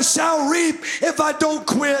 and I shall reap if I don't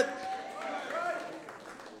quit.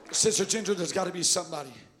 Sister Ginger, there's got to be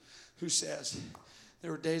somebody who says,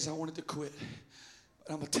 there were days I wanted to quit,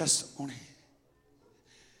 but I'm a testimony.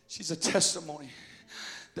 She's a testimony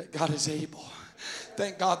that God is able.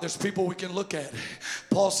 Thank God there's people we can look at.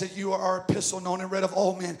 Paul said, you are our epistle known and read of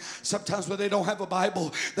all men. Sometimes when they don't have a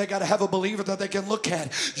Bible, they got to have a believer that they can look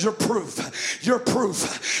at. You're proof. You're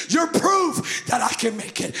proof. You're proof that I can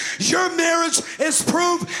make it. Your marriage is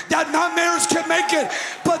proof that my marriage can make it.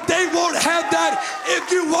 But they won't have that if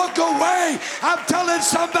you walk away. I'm telling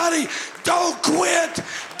somebody, don't quit.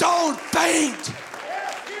 Don't faint.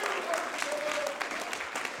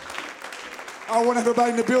 I want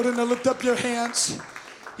everybody in the building to lift up your hands.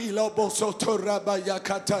 I've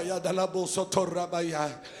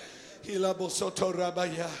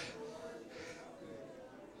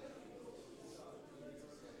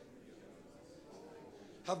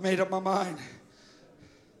made up my mind.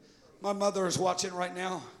 My mother is watching right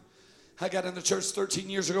now. I got in the church 13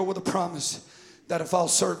 years ago with a promise that if I'll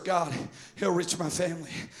serve God, He'll reach my family.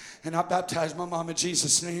 And I baptized my mom in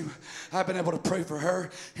Jesus' name. I've been able to pray for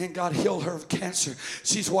her, and God healed her of cancer.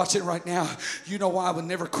 She's watching right now. You know why I would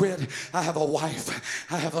never quit? I have a wife.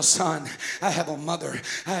 I have a son. I have a mother.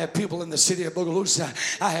 I have people in the city of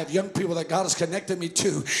Bogalusa. I have young people that God has connected me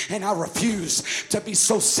to, and I refuse to be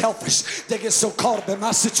so selfish, to get so caught up in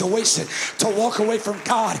my situation, to walk away from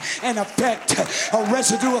God and affect a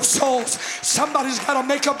residue of souls. Somebody's got to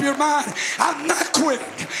make up your mind. I'm not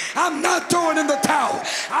quitting. I'm not throwing in the towel.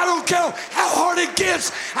 I don't care how hard it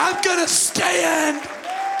gets. I'm going to stand.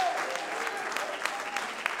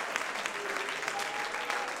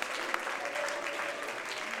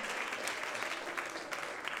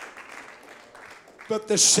 But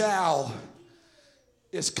the shall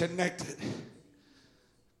is connected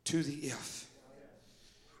to the if.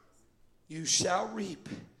 You shall reap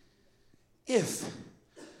if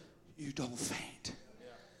you don't faint.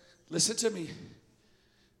 Listen to me.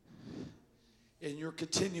 In your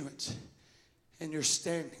continuance, in your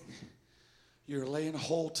standing, you're laying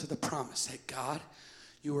hold to the promise that God,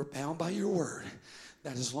 you are bound by your word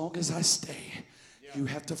that as long as I stay, you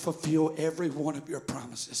have to fulfill every one of your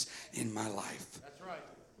promises in my life. That's right.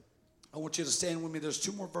 I want you to stand with me. There's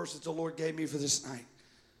 2 more verses the Lord gave me for this night.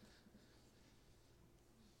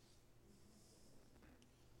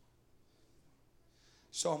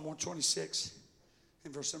 Psalm 126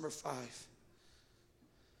 and verse number 5.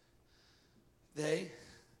 They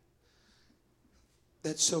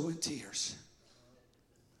that sow in tears.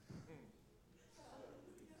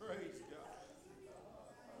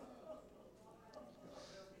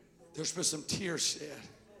 There's been some tears shed.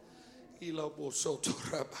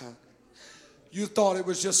 You thought it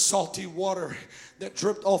was just salty water that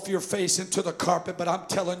dripped off your face into the carpet, but I'm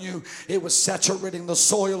telling you, it was saturating the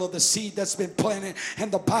soil of the seed that's been planted.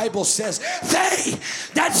 And the Bible says, they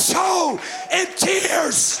that sow in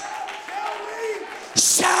tears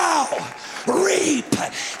shall reap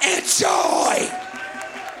in joy.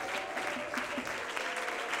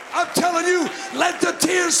 I'm telling you, let the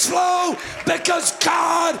tears flow, because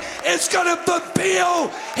God is going to fulfill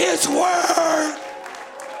His word.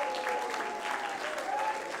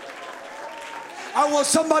 I want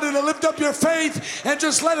somebody to lift up your faith and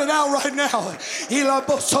just let it out right now.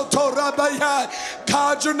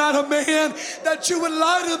 God, you're not a man that you would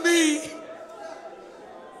lie to me.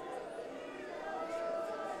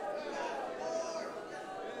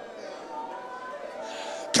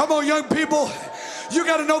 Come on, young people. You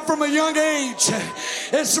got to know from a young age,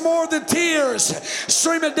 it's more than tears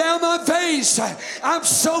streaming down my face. I'm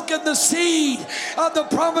soaking the seed of the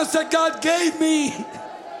promise that God gave me.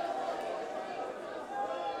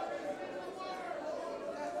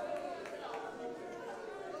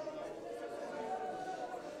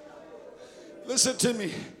 Listen to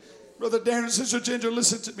me. Brother Darren and Sister Ginger,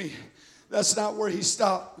 listen to me. That's not where he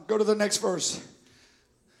stopped. Go to the next verse.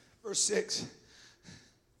 Verse 6.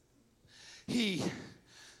 He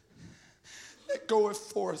that goeth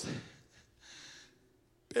forth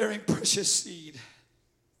bearing precious seed.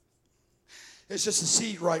 It's just a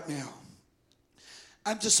seed right now.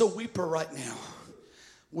 I'm just a weeper right now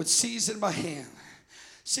with seeds in my hand.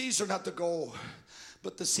 Seeds are not the goal,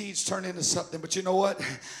 but the seeds turn into something. But you know what?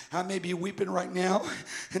 I may be weeping right now,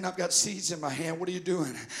 and I've got seeds in my hand. What are you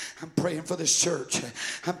doing? I'm praying for this church.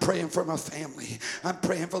 I'm praying for my family. I'm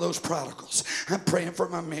praying for those prodigals. I'm praying for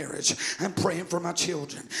my marriage. I'm praying for my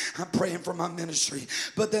children. I'm praying for my ministry.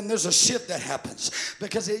 But then there's a shift that happens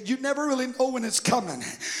because you never really know when it's coming.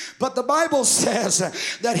 But the Bible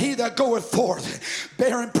says that he that goeth forth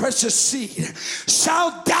bearing precious seed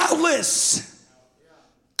shall doubtless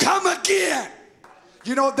come again.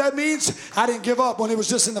 You know what that means? I didn't give up when it was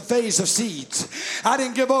just in the phase of seeds. I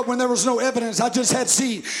didn't give up when there was no evidence. I just had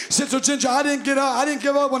seed. Sister Ginger, I didn't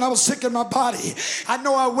give up when I was sick in my body. I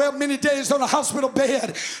know I wept many days on a hospital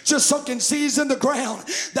bed just soaking seeds in the ground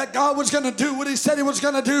that God was going to do what he said he was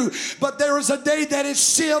going to do. But there is a day that it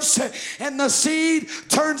shifts and the seed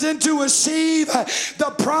turns into a seed.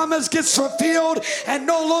 The promise gets fulfilled and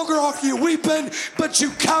no longer are you weeping, but you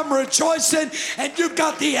come rejoicing and you've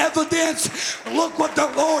got the evidence. Look what the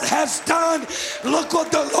Lord has done. Look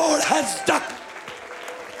what the Lord has done.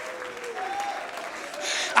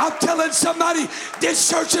 I'm telling somebody, this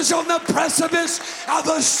church is on the precipice of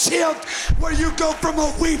a shift where you go from a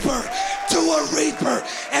weeper to a reaper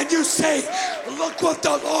and you say, look what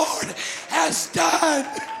the Lord has done.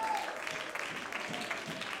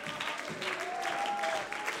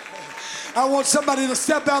 I want somebody to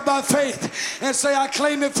step out by faith and say, I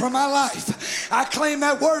claim it for my life. I claim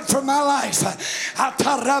that word for my life.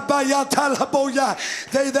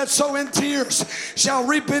 They that sow in tears shall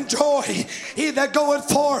reap in joy. He that goeth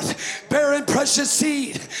forth bearing precious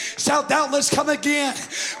seed shall doubtless come again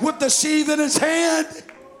with the sheaf in his hand.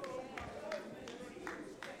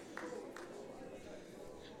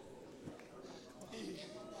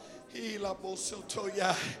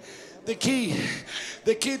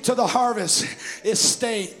 The key to the harvest is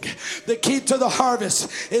staying. The key to the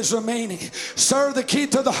harvest is remaining. Sir, the key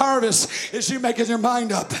to the harvest is you making your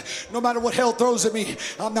mind up. No matter what hell throws at me,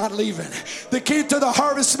 I'm not leaving. The key to the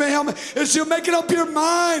harvest, ma'am, is you making up your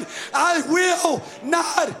mind. I will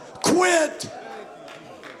not quit.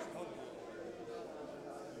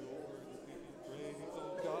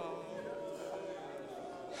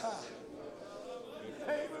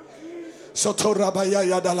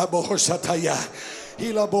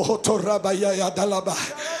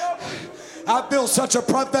 I feel such a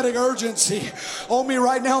prophetic urgency on me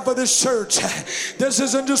right now for this church. This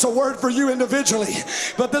isn't just a word for you individually,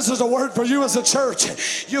 but this is a word for you as a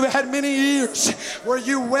church. You've had many years where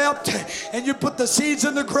you wept and you put the seeds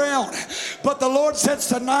in the ground, but the Lord says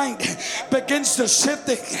tonight begins to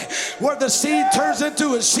shifting where the seed turns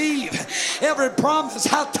into a seed. Every promise,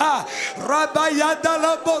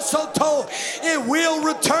 it will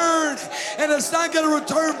return, and it's not going to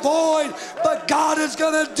return void, but God is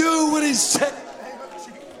going to do what he said.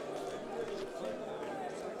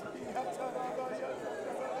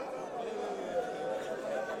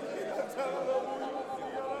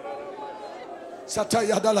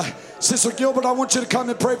 Sister Gilbert, I want you to come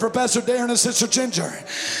and pray for Pastor Darren and Sister Ginger.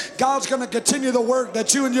 God's going to continue the work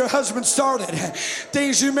that you and your husband started.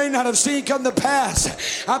 Things you may not have seen come to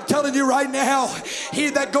pass. I'm telling you right now, he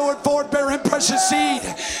that goeth forth bearing precious seed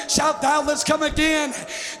shall doubtless come again.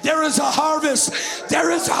 There is a harvest.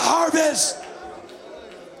 There is a harvest.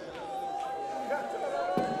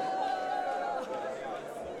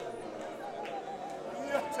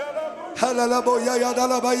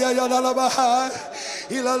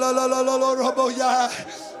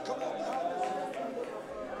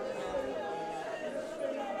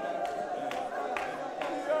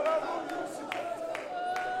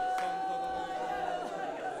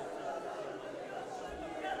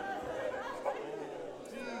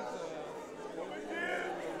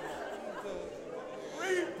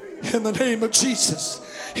 In the name of Jesus.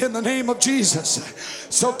 In the name of Jesus.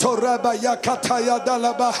 Soto rabaya kataya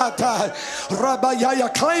dalabahata.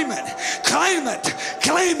 Rabaya, claim it. Claim it.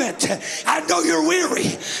 Claim it. I know you're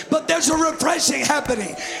weary, but there's a refreshing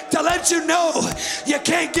happening to let you know you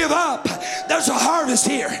can't give up. There's a harvest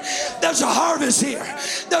here. There's a harvest here.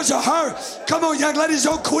 There's a harvest. Come on, young ladies,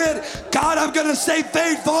 don't quit. God, I'm going to stay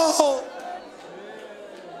faithful.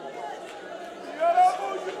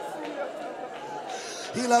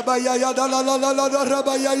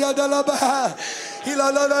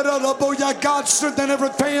 God strengthen every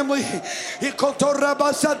family.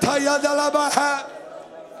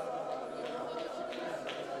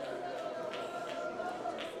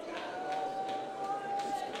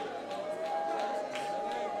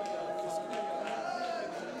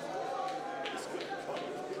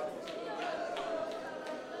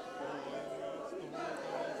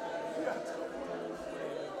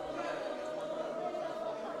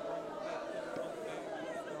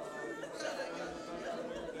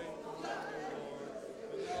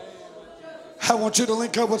 I want you to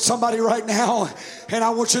link up with somebody right now, and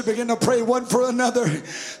I want you to begin to pray one for another.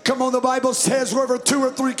 Come on, the Bible says wherever 2 or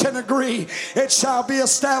 3 can agree, it shall be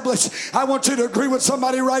established. I want you to agree with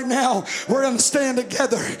somebody right now. We're going to stand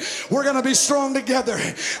together. We're going to be strong together.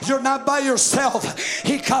 You're not by yourself.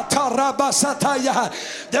 There's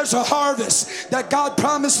a harvest that God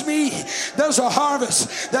promised me. There's a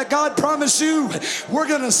harvest that God promised you. We're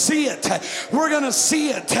going to see it. We're going to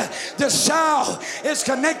see it. The shall is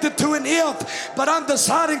connected to an if. But I'm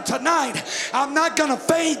deciding tonight, I'm not going to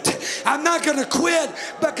faint. I'm not going to quit,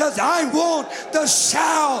 because I want the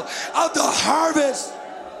shout of the harvest.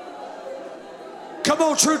 Come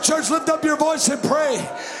on, true church, lift up your voice and pray.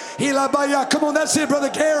 Come on, that's it,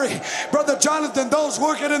 Brother Gary, Brother Jonathan, those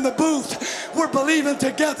working in the booth. We're believing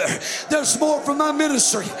together. There's more for my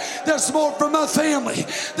ministry. There's more for my family.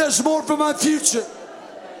 There's more for my future.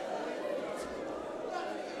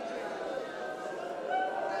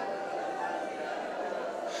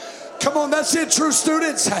 Come on, that's it, true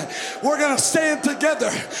students. We're going to stand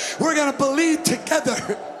together. We're going to believe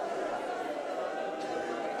together.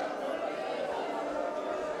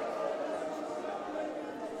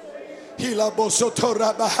 Hila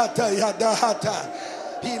bosotora bahata yadahata.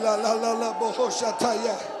 Hila la la la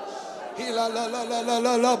bohoshataya. Hila la la la la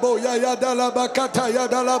la la boya yadala bakata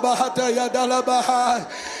yadala bahata yadala baha.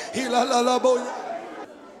 Hila la la boya.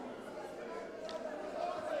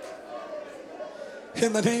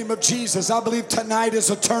 In the name of Jesus, I believe tonight is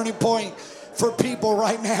a turning point for people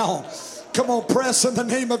right now. Come on, press in the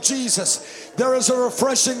name of Jesus. There is a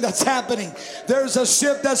refreshing that's happening. There's a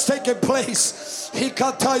shift that's taking place. I'm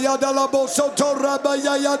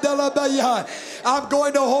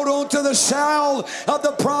going to hold on to the shout of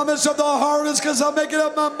the promise of the harvest, because I'm making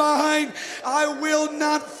up my mind. I will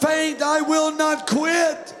not faint. I will not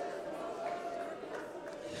quit.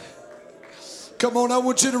 Come on, I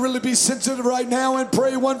want you to really be sensitive right now and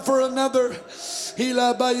pray one for another.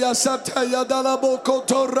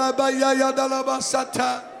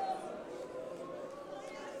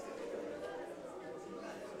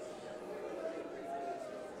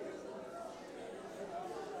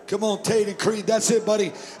 Come on, Tate and Creed, that's it,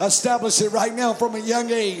 buddy. Establish it right now from a young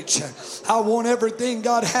age. I want everything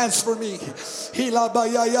God has for me.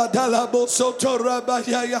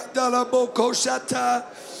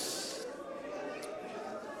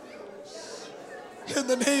 In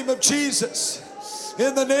the name of Jesus.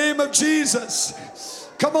 In the name of Jesus.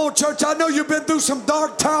 Come on, church. I know you've been through some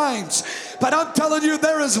dark times, but I'm telling you,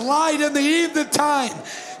 there is light in the evening time.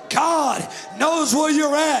 God knows where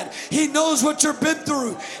you're at. He knows what you've been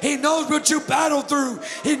through. He knows what you battled through.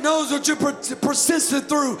 He knows what you persisted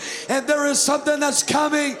through. And there is something that's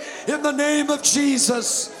coming in the name of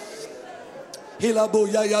Jesus.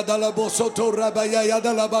 Hikataya dalabo soto rabaya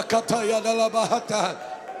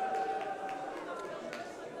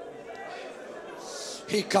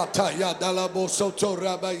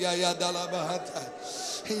ya dalabahata.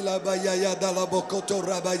 Hilabaya ya dalabokoto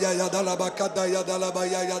rabaya ya dalabakata ya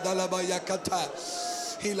dalabaya ya dalabaya kata.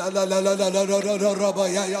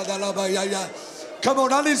 Hilalalalalalabaya ya dalabaya ya. Come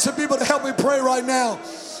on, I need some people to help me pray right now.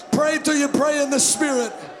 Pray till you pray in the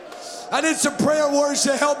Spirit. I need some prayer words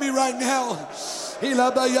to help me right now.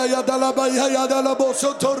 Hilabaya ya dalabaya ya dalabo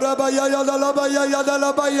soto rabaya ya dalabaya ya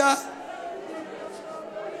dalabaya.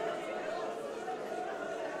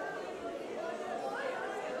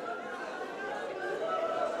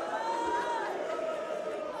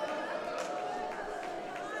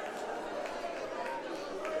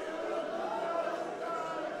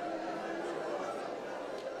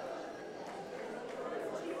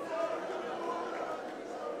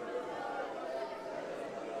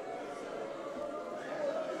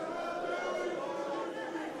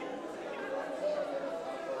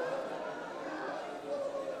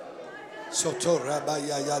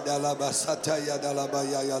 Sotorabaya Yadalabasataya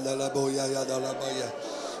Dalabaya Yadalaboya Yadalabaya.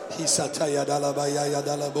 Hisataya Dalabaya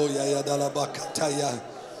Yadalaboya Yadalabakataya.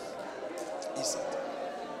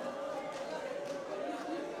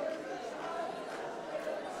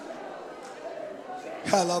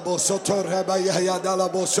 Halabosotorabaya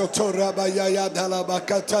Yadalabosotorabaya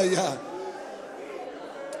Yadalabakataya.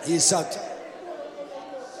 Hisataya.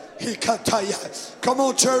 Come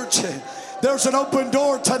on, church. There's an open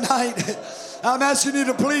door tonight. I'm asking you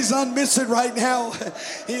to please unmiss it right now.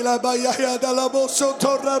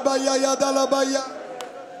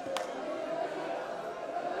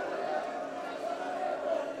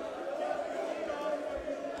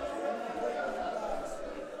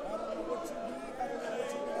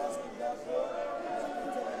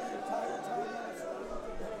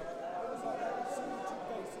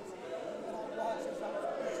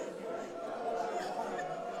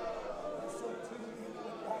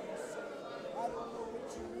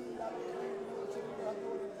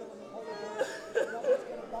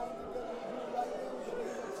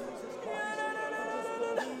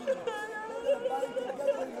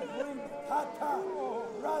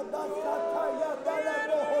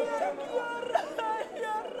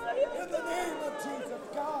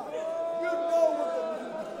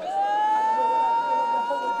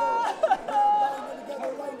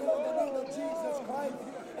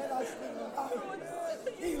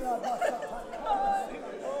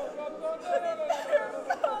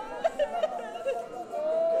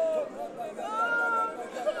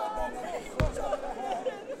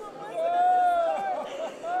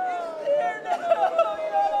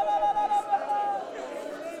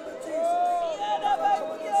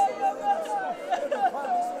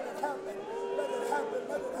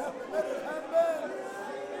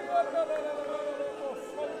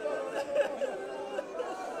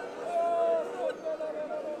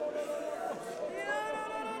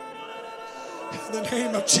 In the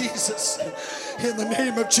name of Jesus. In the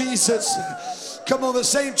name of Jesus. Come on, the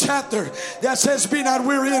same chapter that says be not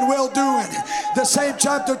weary in well doing. The same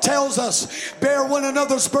chapter tells us bear one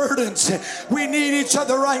another's burdens. We need each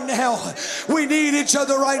other right now. We need each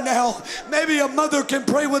other right now. Maybe a mother can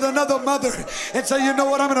pray with another mother and say, you know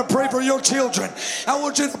what, I'm going to pray for your children. I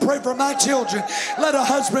want you to pray for my children. Let a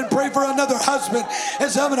husband pray for another husband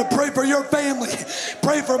and say, I'm going to pray for your family.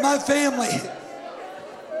 Pray for my family.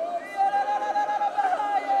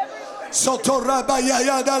 Sotorabaya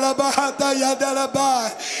Yadalabahata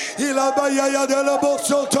Yadalaba Ilabaya Yadalabo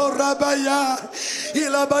Sotorabaya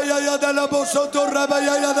Ilabaya Yadalabo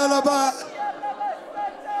Sotorabaya Yadalaba.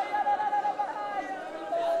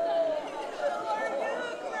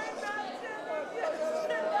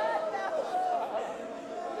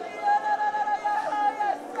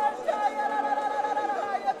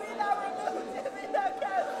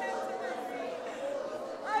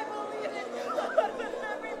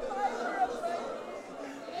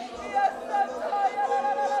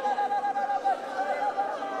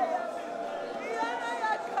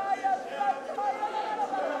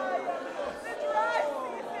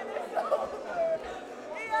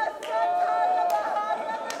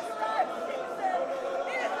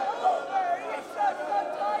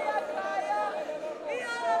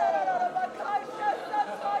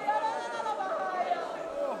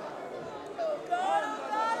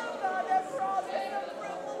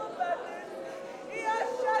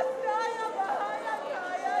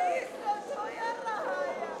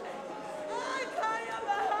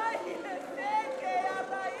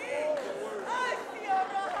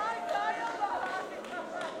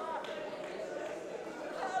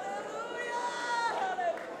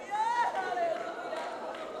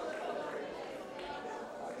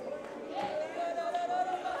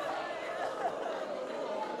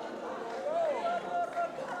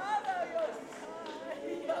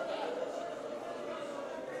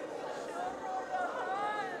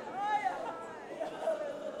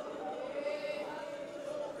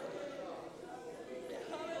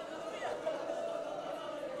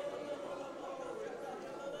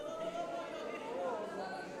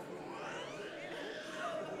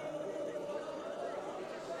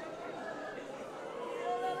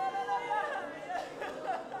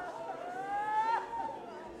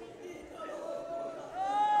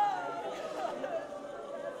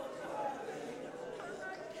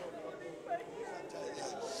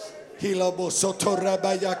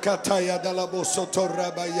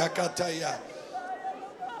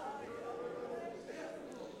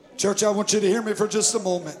 Church, I want you to hear me for just a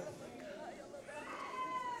moment.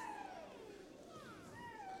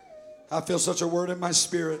 I feel such a word in my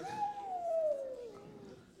spirit.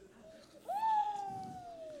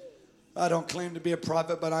 I don't claim to be a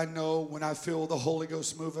prophet, but I know when I feel the Holy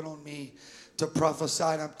Ghost moving on me to prophesy,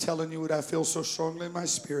 and I'm telling you what I feel so strongly in my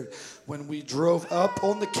spirit. When we drove up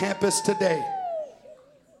on the campus today,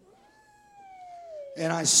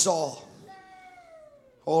 and I saw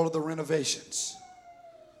all of the renovations,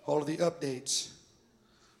 all of the updates,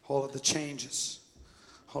 all of the changes,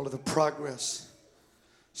 all of the progress,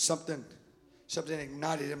 something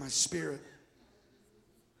ignited in my spirit.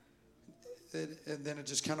 And then it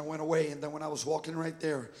just kind of went away. And then when I was walking right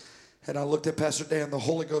there, and I looked at Pastor Dan, the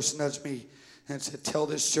Holy Ghost nudged me and said, tell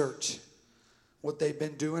this church what they've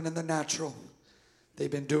been doing in the natural,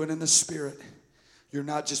 they've been doing in the spirit. You're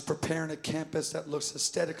not just preparing a campus that looks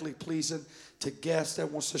aesthetically pleasing to guests,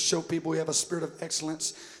 that wants to show people we have a spirit of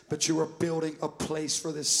excellence, but you are building a place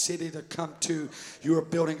for this city to come to. You are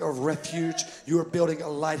building a refuge. You are building a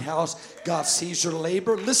lighthouse. God sees your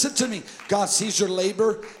labor. Listen to me. God sees your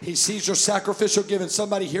labor. He sees your sacrificial giving.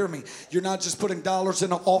 Somebody hear me. You're not just putting dollars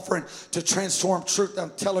in an offering to transform truth.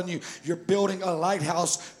 I'm telling you, you're building a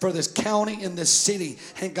lighthouse for this county and this city,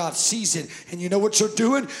 and God sees it. And you know what you're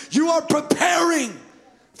doing? You are preparing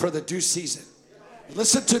for the due season.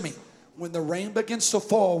 Listen to me. When the rain begins to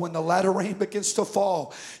fall, when the latter rain begins to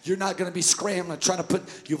fall, you're not going to be scrambling,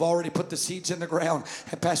 you've already put the seeds in the ground.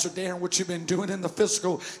 And Pastor Darren, what you've been doing in the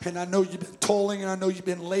physical, and I know you've been toiling, and I know you've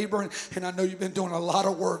been laboring, and I know you've been doing a lot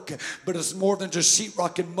of work, but it's more than just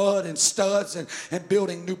sheetrock and mud and studs and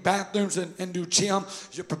building new bathrooms and new gym.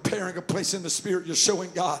 You're preparing a place in the spirit. You're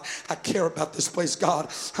showing God, I care about this place, God.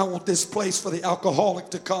 I want this place for the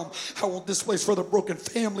alcoholic to come. I want this place for the broken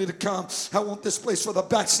family to come. I want this place for the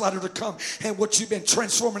backslider to come. And what you've been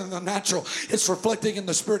transforming in the natural, it's reflecting in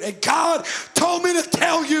the spirit. And God told me to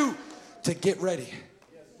tell you to get ready.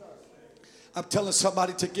 I'm telling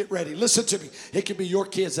somebody to get ready. Listen to me. It could be your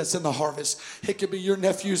kids that's in the harvest. It could be your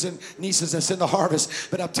nephews and nieces that's in the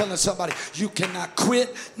harvest. But I'm telling somebody, you cannot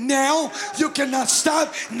quit now. You cannot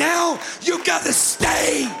stop now. You got to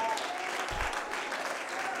stay.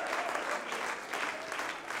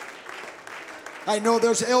 I know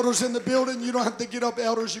there's elders in the building. You don't have to get up,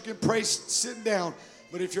 elders. You can pray sitting down.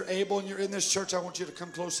 But if you're able and you're in this church, I want you to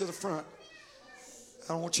come close to the front.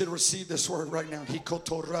 I want you to receive this word right now.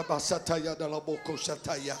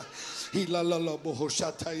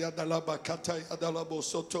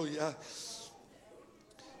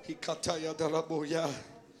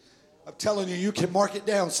 I'm telling you, you can mark it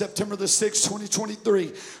down. September the 6th,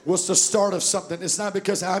 2023 was the start of something. It's not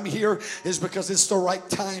because I'm here. It's because it's the right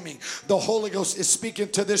timing. The Holy Ghost is speaking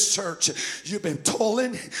to this church. You've been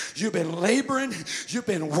toiling. You've been laboring. You've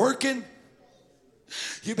been working.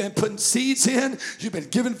 You've been putting seeds in. You've been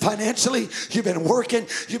giving financially. You've been working.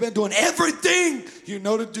 You've been doing everything you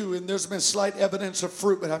know to do. And there's been slight evidence of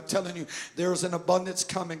fruit. But I'm telling you, there is an abundance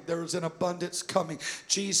coming. There is an abundance coming.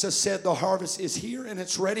 Jesus said the harvest is here and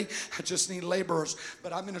it's ready. I just need laborers.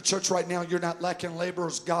 But I'm in a church right now. You're not lacking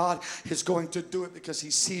laborers. God is going to do it because he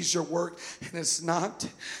sees your work. And it's not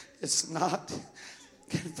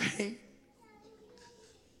in vain.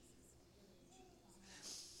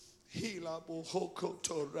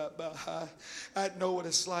 I know what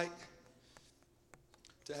it's like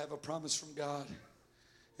to have a promise from God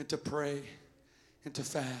and to pray and to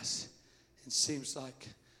fast. It seems like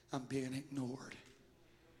I'm being ignored.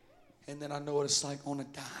 And then I know what it's like on a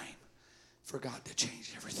dime for God to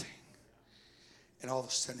change everything. And all of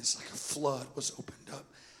a sudden it's like a flood was opened up.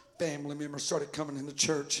 Family members started coming in the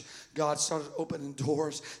church. God started opening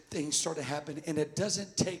doors. Things started happening. And it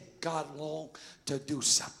doesn't take God long to do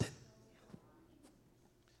something.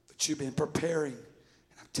 You've been preparing,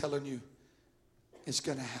 and I'm telling you, it's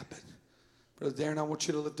going to happen. Brother Darren, I want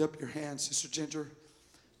you to lift up your hands. Sister Ginger,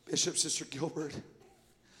 Bishop, Sister Gilbert, and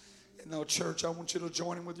now church, I want you to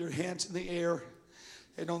join in with your hands in the air.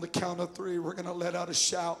 And on the count of 3, we're going to let out a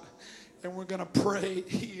shout, and we're going to pray.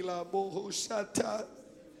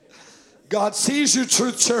 God sees you,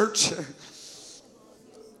 Truth Church.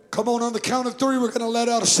 Come on the count of 3, we're going to let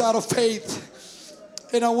out a shout of faith.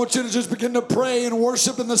 And I want you to just begin to pray and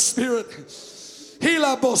worship in the Spirit.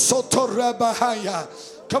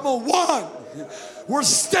 Come on, 1. We're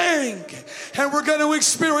staying. And we're going to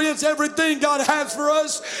experience everything God has for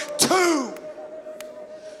us. 2.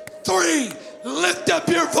 3. Lift up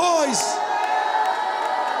your voice.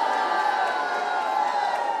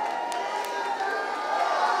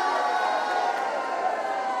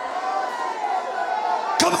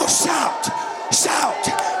 Come on, shout. Shout.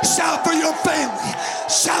 Shout for your family.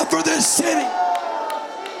 Shout for this city.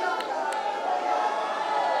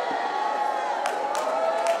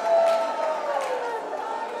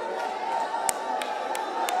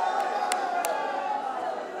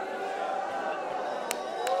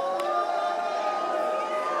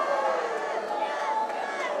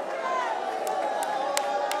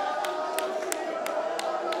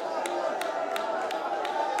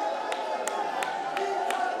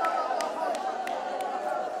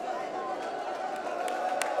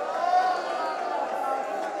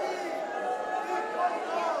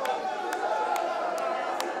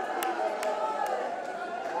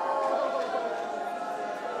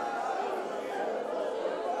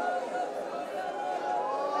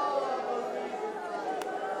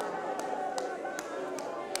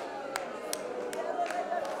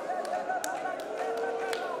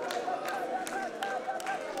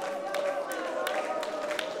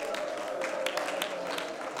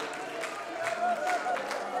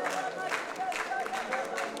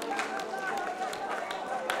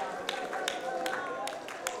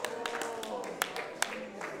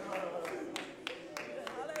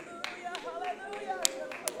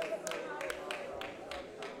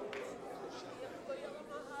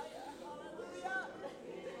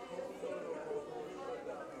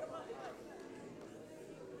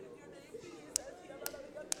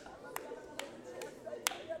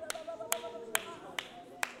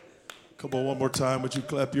 Come on, one more time. Would you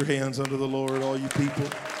clap your hands unto the Lord, all you people?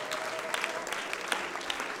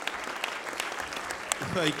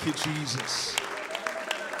 Thank you, Jesus.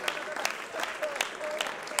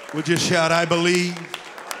 Would you shout, I believe?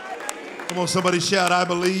 Come on, somebody shout, I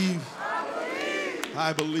believe. I believe.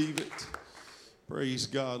 I believe it. Praise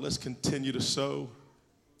God. Let's continue to sow.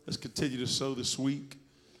 Let's continue to sow this week.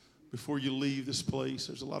 Before you leave this place,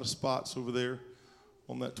 there's a lot of spots over there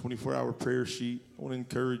on that 24-hour prayer sheet. I want to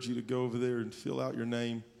encourage you to go over there and fill out your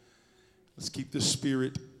name. Let's keep the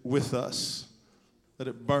Spirit with us. Let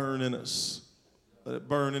it burn in us. Let it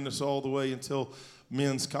burn in us all the way until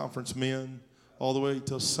men's conference, men, all the way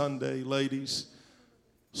until Sunday, ladies.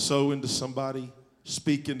 Sow into somebody,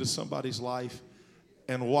 speak into somebody's life,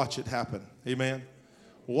 and watch it happen. Amen.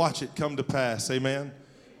 Watch it come to pass. Amen.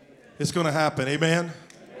 It's going to happen. Amen.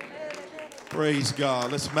 Praise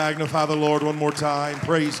God. Let's magnify the Lord one more time.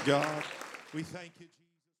 Praise God. We thank you, Jesus.